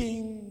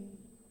 King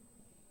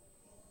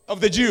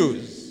of the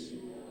Jews.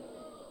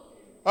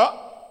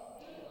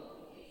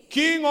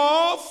 King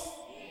of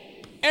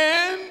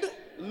and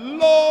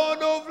Lord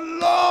of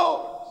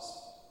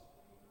Lords.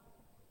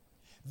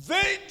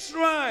 They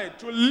tried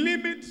to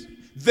limit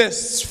the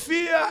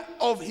sphere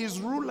of his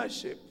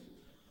rulership.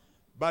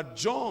 But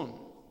John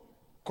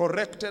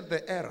corrected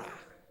the error.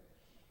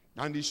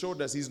 And he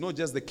showed us he's not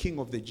just the King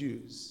of the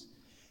Jews.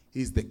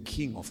 He's the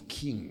King of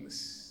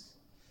kings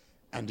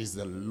and is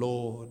the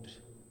Lord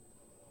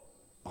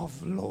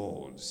of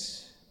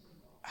lords.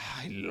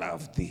 I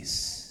love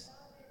this.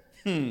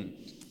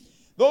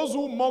 Those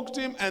who mocked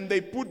him and they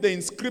put the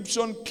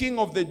inscription King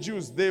of the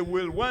Jews, they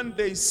will one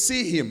day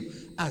see him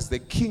as the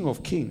King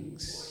of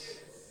kings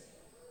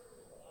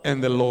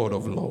and the Lord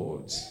of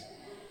lords.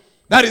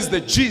 That is the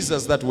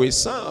Jesus that we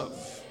serve.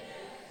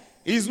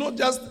 He's not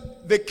just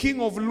the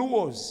King of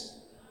Luos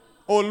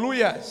or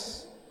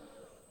Luyas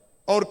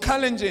or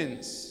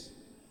Kalenjins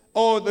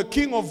or the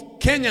King of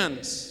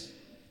Kenyans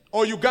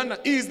or Uganda.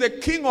 He is the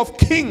King of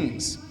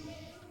kings.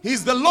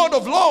 He's the Lord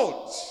of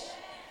lords.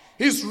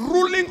 He's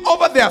ruling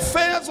over the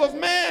affairs of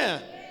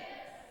man.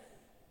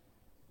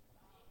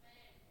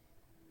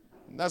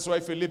 And that's why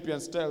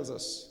Philippians tells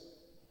us.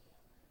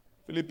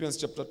 Philippians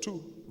chapter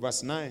 2,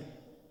 verse 9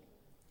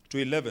 to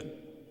 11.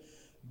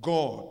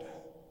 God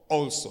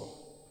also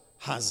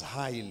has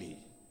highly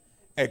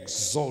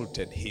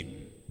exalted him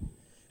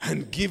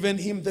and given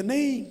him the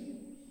name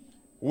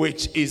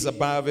which is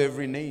above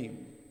every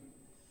name,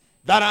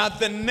 that at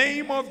the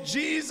name of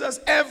Jesus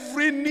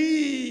every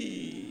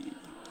knee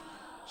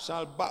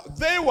shall bow.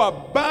 They were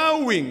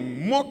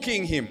bowing,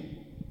 mocking him.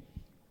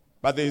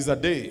 But there is a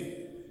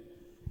day,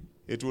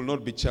 it will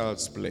not be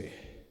child's play.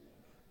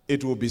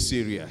 It will be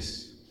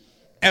serious.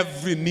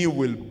 Every knee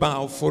will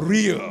bow for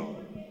real.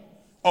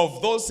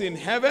 Of those in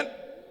heaven,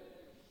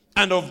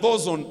 and of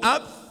those on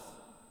earth,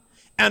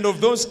 and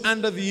of those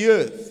under the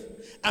earth.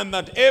 And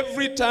that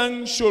every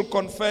tongue shall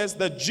confess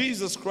that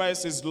Jesus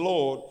Christ is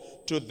Lord,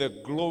 to the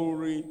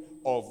glory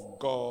of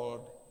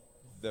God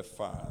the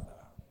Father.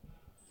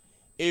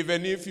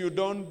 Even if you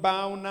don't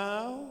bow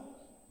now,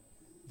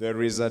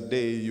 there is a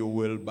day you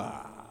will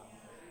bow.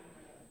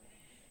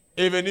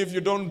 Even if you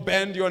don't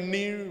bend your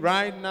knee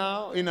right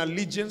now in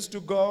allegiance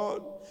to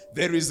God,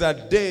 there is a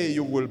day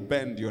you will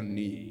bend your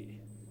knee.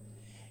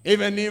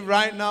 Even if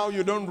right now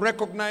you don't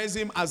recognize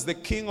him as the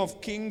King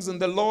of kings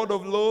and the Lord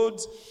of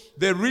lords,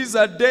 there is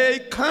a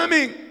day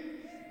coming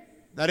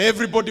that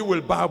everybody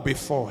will bow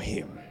before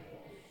him.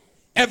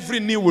 Every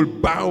knee will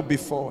bow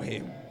before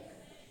him.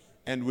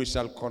 And we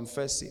shall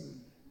confess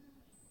him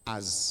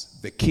as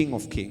the King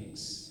of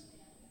kings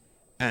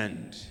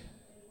and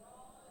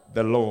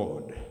the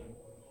Lord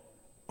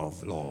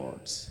of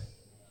lords.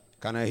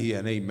 Can I hear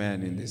an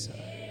amen in this?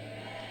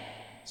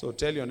 So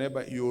tell your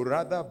neighbor, you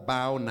rather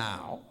bow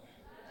now,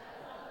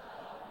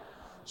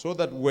 so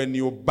that when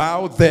you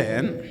bow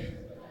then,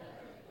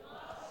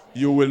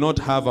 you will not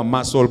have a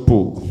muscle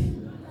pull.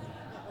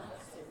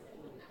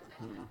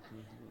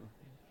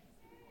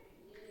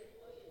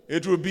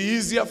 It will be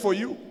easier for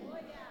you.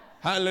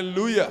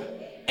 Hallelujah.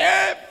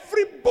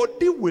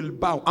 Everybody will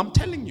bow. I'm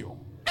telling you,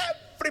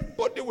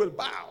 everybody will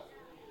bow.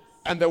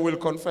 And they will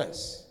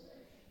confess.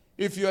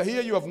 If you are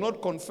here, you have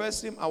not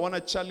confessed him, I want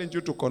to challenge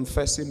you to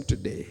confess him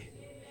today.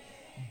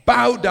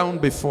 Bow down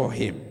before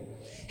him.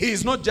 He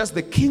is not just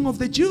the King of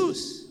the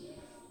Jews.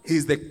 He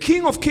is the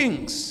King of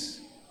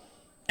kings.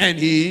 And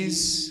he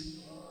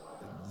is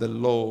the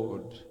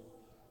Lord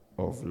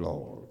of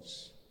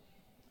lords.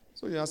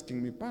 So you're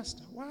asking me,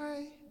 Pastor,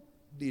 why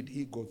did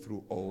he go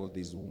through all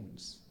these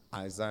wounds?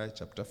 Isaiah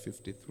chapter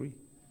 53.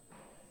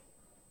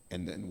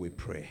 And then we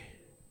pray.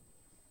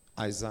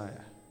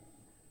 Isaiah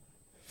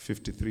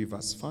 53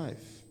 verse 5.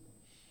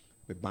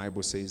 The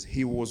Bible says,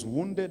 he was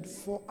wounded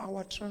for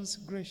our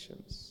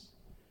transgressions.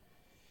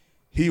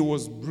 He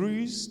was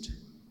bruised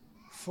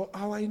for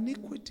our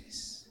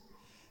iniquities.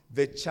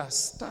 The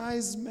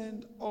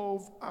chastisement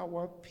of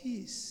our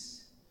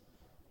peace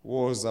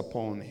was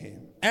upon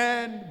him.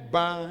 And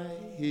by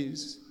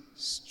his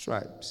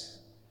stripes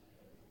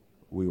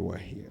we were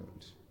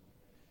healed.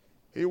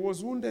 He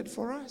was wounded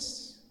for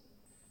us.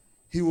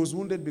 He was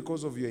wounded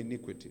because of your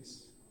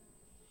iniquities.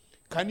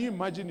 Can you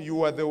imagine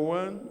you are the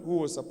one who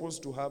was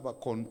supposed to have a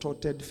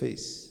contorted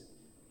face,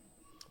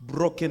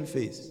 broken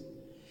face?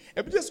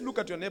 If you just look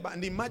at your neighbor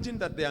and imagine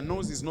that their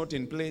nose is not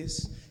in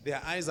place,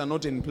 their eyes are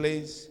not in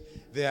place,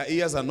 their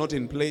ears are not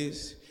in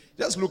place.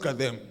 Just look at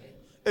them.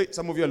 Hey,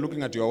 some of you are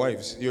looking at your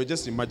wives. You're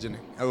just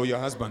imagining, or your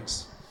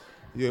husbands.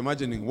 You're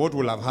imagining what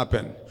will have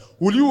happened.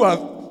 Will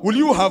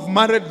you have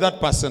married that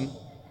person?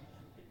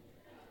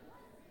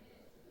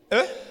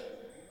 Eh?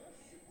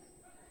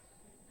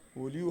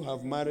 Will you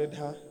have married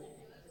her?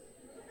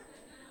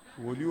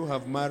 Will you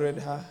have married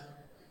her?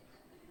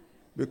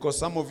 Because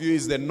some of you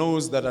is the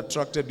nose that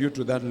attracted you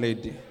to that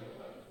lady.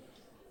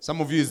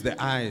 Some of you is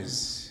the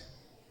eyes.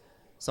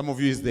 Some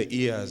of you is the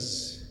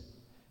ears.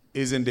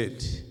 Isn't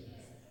it?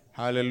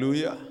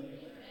 Hallelujah.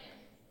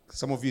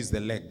 Some of you is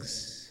the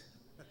legs.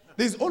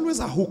 There's always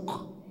a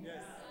hook.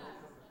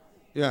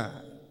 Yeah.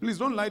 Please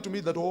don't lie to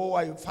me that, oh,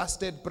 I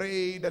fasted,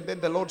 prayed, and then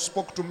the Lord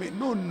spoke to me.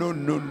 No.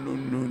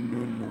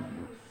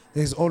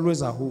 There's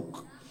always a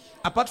hook.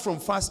 Apart from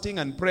fasting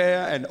and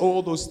prayer and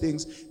all those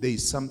things, there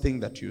is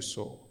something that you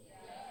saw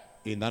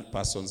in that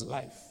person's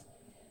life.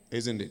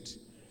 Isn't it?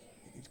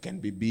 It can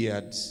be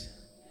beards.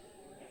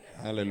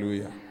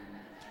 Hallelujah.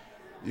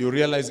 You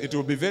realize it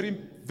will be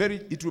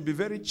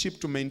very cheap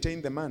to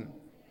maintain the man.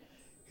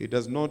 He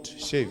does not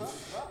shave.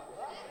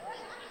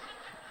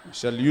 We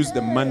shall use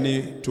the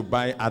money to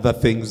buy other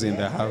things in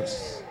the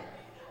house.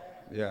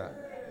 Yeah.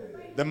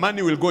 The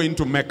money will go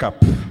into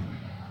makeup.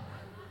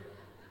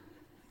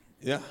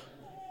 Yeah.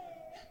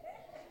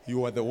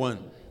 You are the one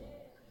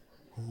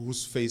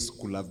whose face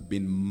could have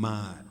been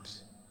marred,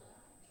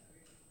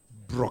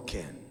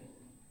 broken,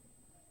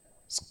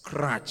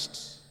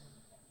 scratched.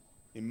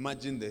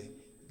 Imagine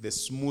the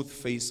smooth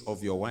face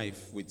of your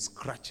wife with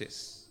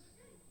scratches,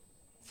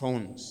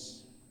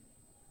 thorns.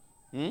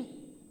 Could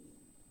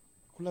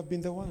have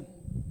been the one.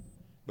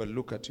 But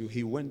look at you.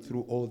 He went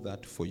through all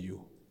that for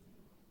you.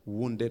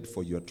 Wounded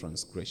for your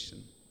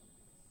transgression.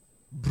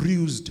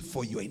 Bruised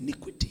for your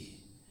iniquity.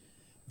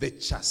 The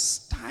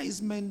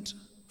chastisement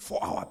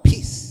for our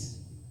peace.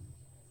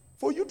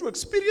 For you to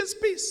experience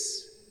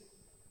peace.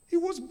 He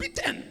was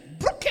beaten,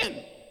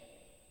 broken,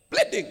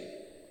 bleeding,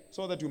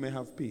 so that you may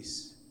have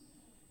peace.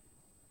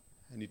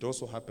 And it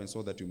also happened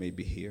so that you may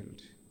be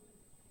healed.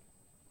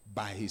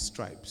 By his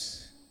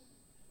stripes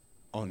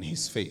on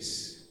his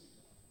face.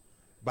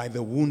 By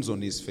the wounds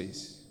on his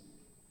face,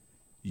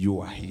 you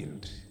are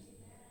healed.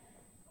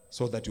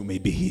 So that you may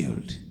be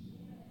healed.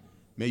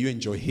 May you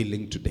enjoy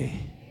healing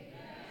today.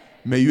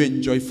 May you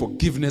enjoy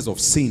forgiveness of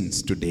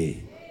sins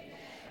today.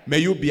 May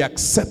you be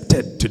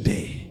accepted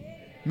today.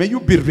 May you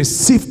be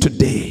received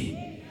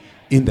today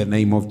in the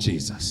name of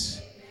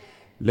Jesus.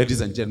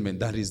 Ladies and gentlemen,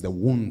 that is the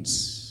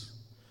wounds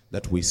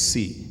that we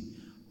see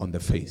on the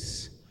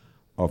face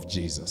of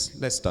Jesus.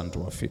 Let's stand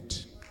to our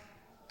feet.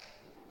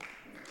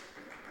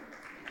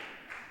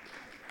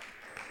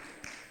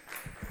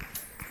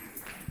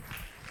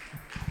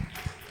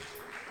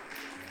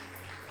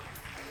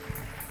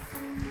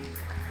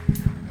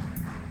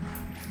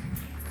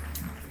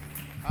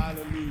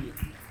 Hallelujah.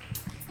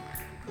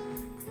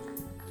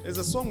 There's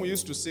a song we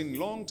used to sing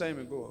long time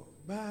ago.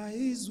 By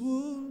his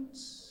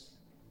wounds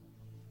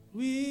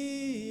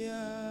we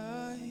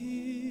are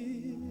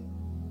healed.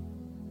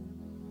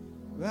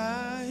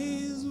 By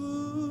his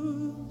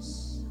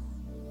wounds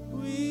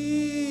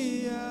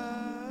we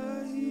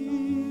are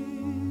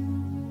healed.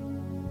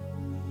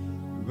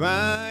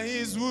 By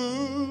his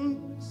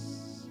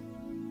wounds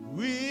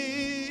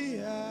we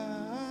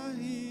are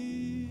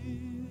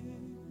healed.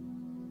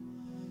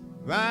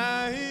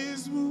 By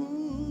his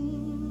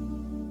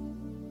wounds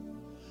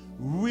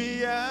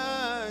we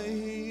are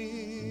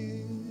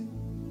healed.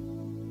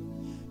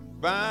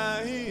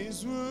 By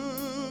his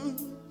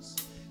wounds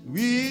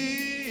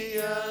we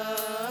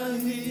are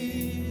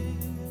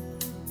healed.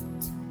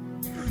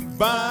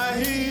 By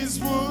his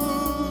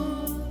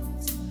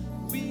wounds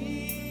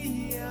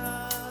we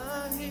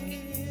are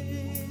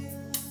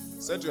healed.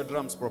 Set your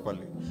drums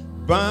properly.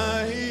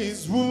 By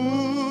his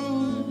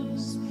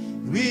wounds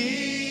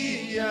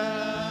we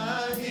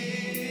are healed.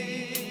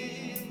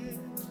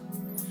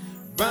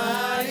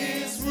 By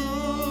his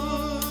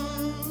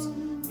wounds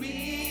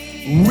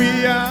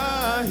we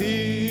are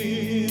healed.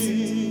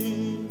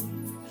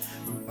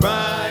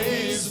 By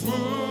his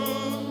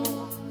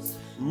wounds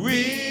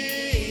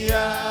we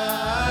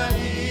are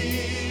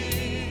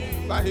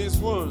healed. By his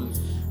wounds.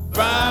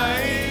 By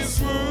his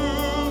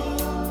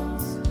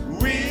wounds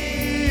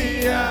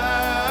we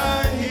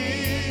are healed.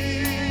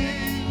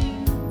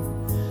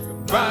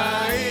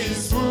 By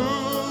his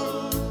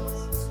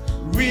wounds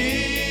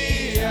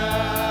we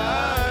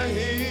are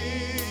healed.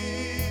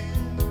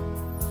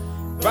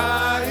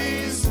 By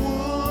his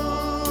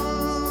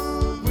wounds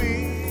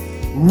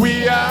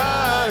we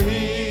are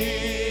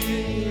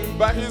healed.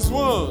 By his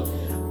wounds.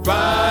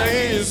 By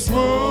his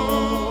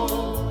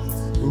wounds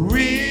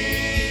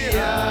we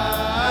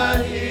are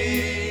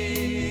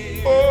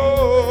healed.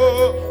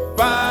 Oh,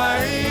 by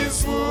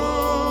his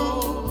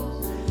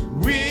wounds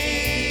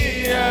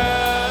we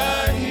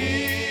are healed.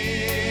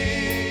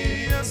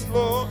 Yes,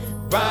 Lord.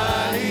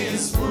 By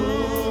his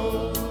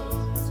wounds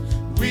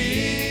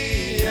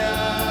we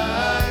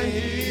are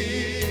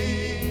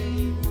healed.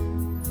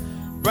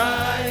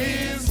 By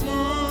his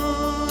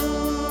wounds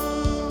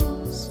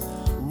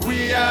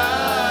we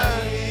are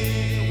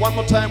healed. One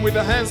more time with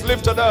the hands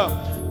lifted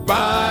up.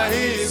 By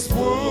his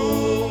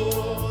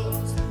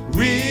wounds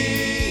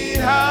we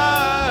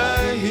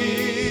are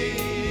healed.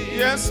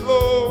 Yes,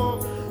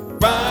 Lord.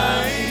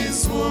 By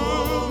his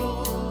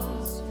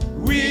wounds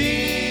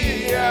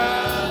we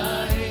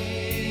are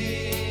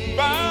healed.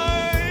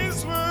 By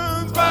his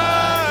wounds,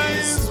 by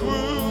his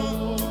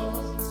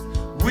wounds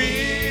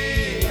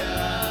we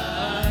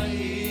are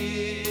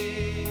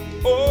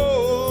healed.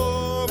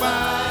 Oh,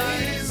 by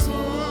his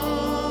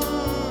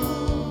wounds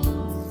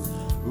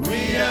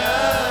we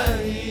are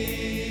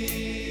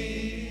healed.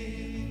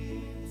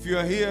 If you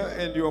are here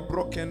and you are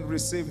broken,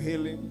 receive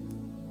healing.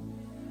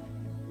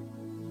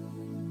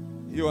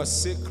 You are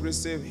sick,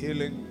 receive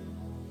healing.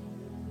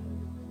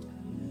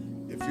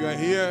 If you are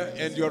here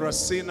and you're a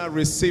sinner,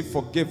 receive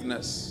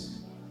forgiveness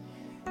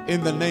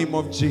in the name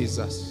of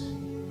Jesus.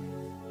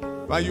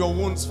 By your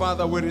wounds,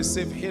 Father, we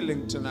receive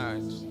healing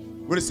tonight.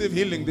 We receive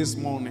healing this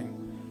morning.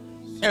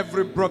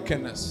 Every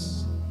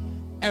brokenness,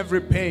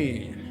 every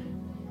pain,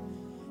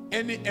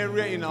 Any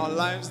area in our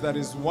lives that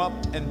is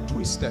warped and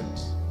twisted,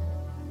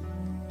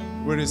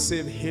 we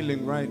receive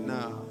healing right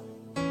now.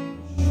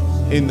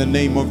 In the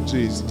name of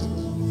Jesus.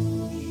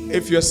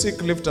 If you're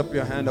sick, lift up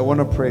your hand. I want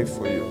to pray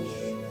for you.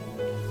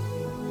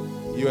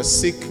 You are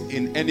sick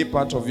in any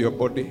part of your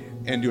body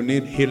and you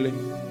need healing,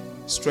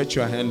 stretch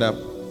your hand up.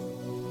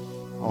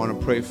 I want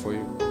to pray for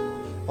you.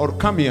 Or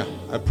come here,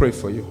 I pray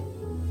for you.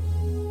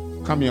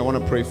 Come here, I want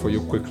to pray for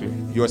you quickly.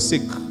 You are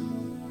sick.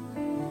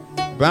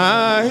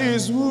 By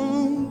his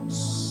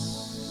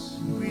wounds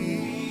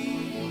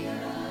we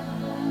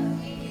are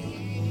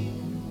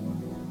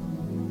healed.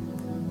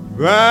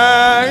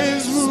 By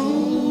his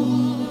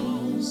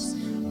wounds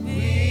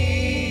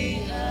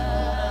we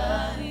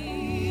are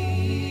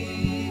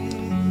healed.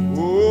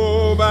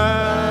 Oh,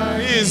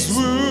 by his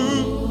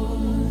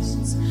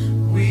wounds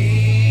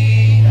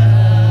we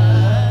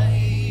are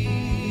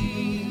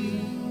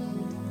healed.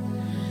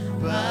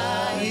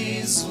 By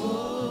his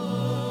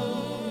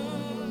wounds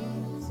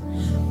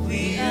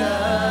we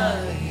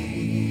are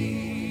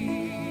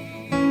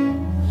healed.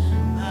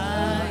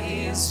 By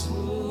his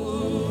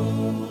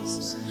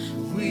wounds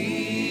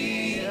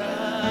we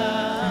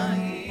are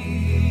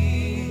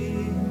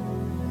healed.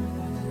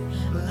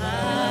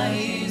 By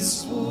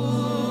his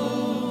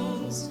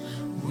wounds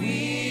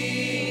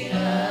we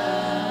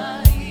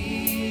are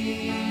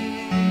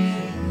healed.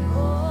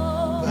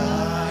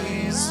 By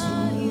his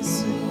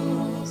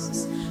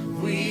wounds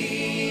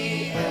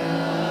we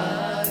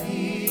are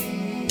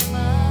healed.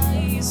 By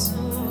his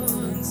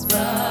wounds,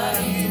 by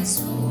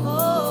his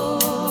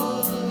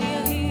wounds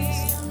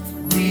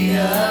we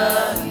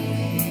are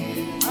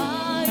healed.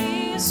 By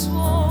his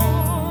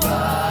wounds,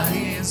 by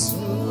his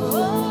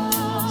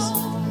wounds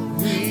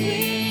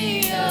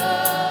we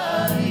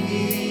are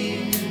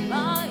healed.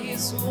 By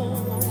his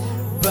wounds,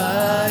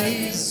 by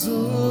his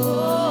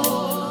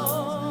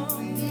wounds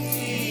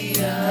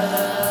we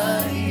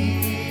are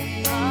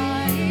healed.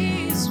 By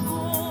his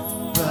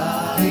wounds,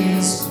 by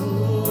his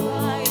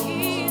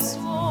wounds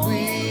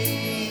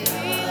we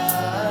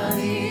are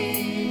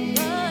healed.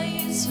 By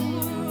his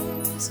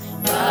wounds,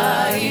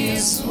 by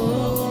his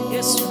wounds,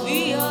 yes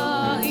we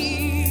are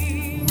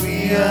healed.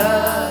 We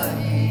are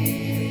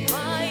healed.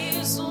 By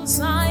his wounds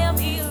I am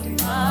healed.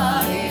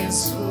 By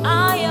his wounds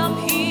I am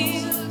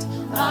healed.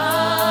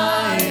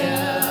 I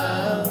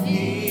am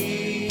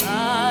healed.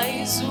 By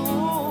his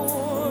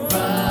wounds,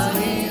 by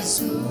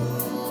his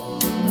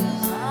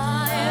wounds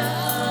I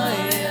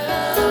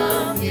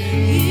am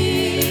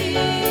healed.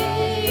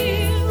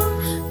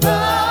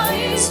 By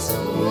his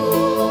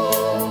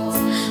wounds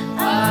I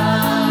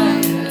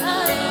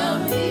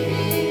am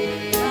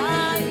healed.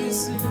 By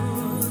his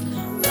wounds,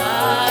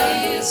 by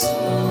his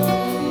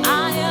wounds I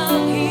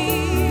am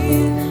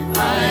healed. I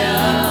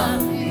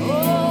am healed.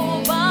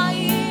 Oh, by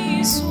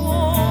his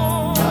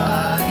wounds,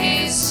 by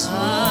his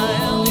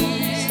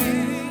wounds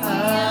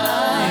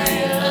I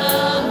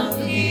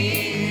am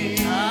healed.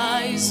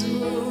 By his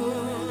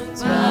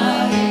wounds,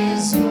 by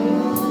his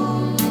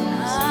wounds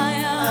I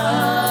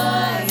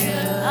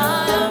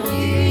am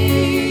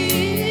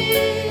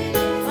healed.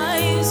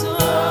 By his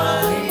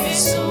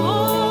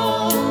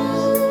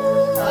wounds,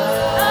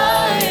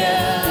 I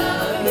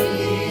am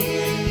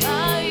healed.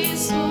 By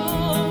his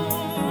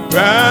wounds,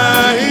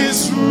 by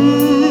his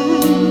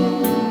wounds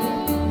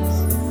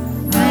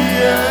we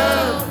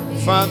are.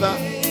 Father,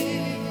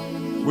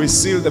 we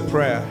seal the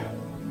prayer.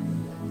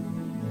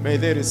 May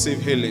they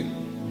receive healing.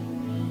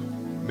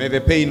 May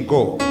the pain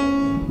go.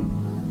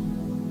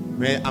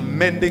 May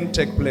amending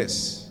take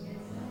place.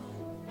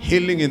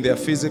 Healing in their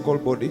physical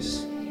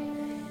bodies.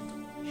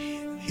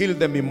 Heal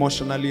them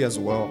emotionally as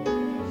well.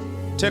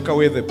 Take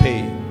away the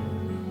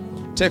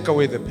pain. Take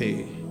away the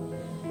pain.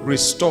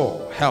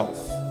 Restore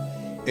health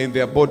in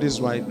their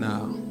bodies right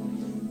now.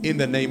 In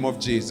the name of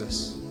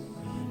Jesus.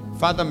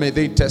 Father, may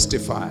they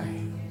testify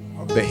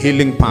of the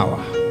healing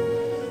power.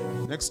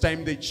 Next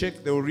time they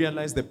check, they will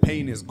realize the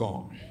pain is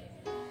gone.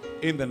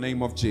 In the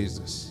name of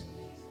Jesus.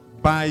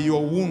 By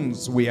your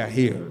wounds we are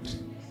healed.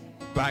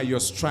 By your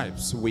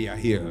stripes we are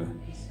healed.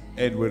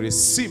 And we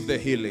receive the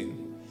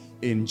healing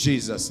in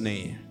Jesus'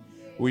 name.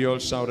 We all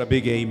shout a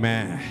big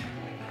amen.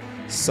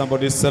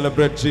 Somebody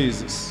celebrate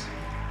Jesus.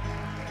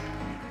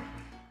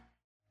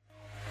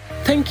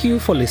 Thank you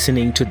for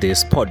listening to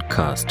this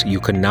podcast. You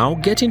can now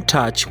get in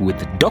touch with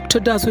Dr.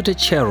 Dazut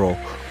Achero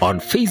on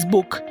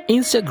Facebook,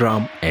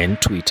 Instagram, and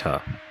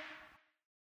Twitter.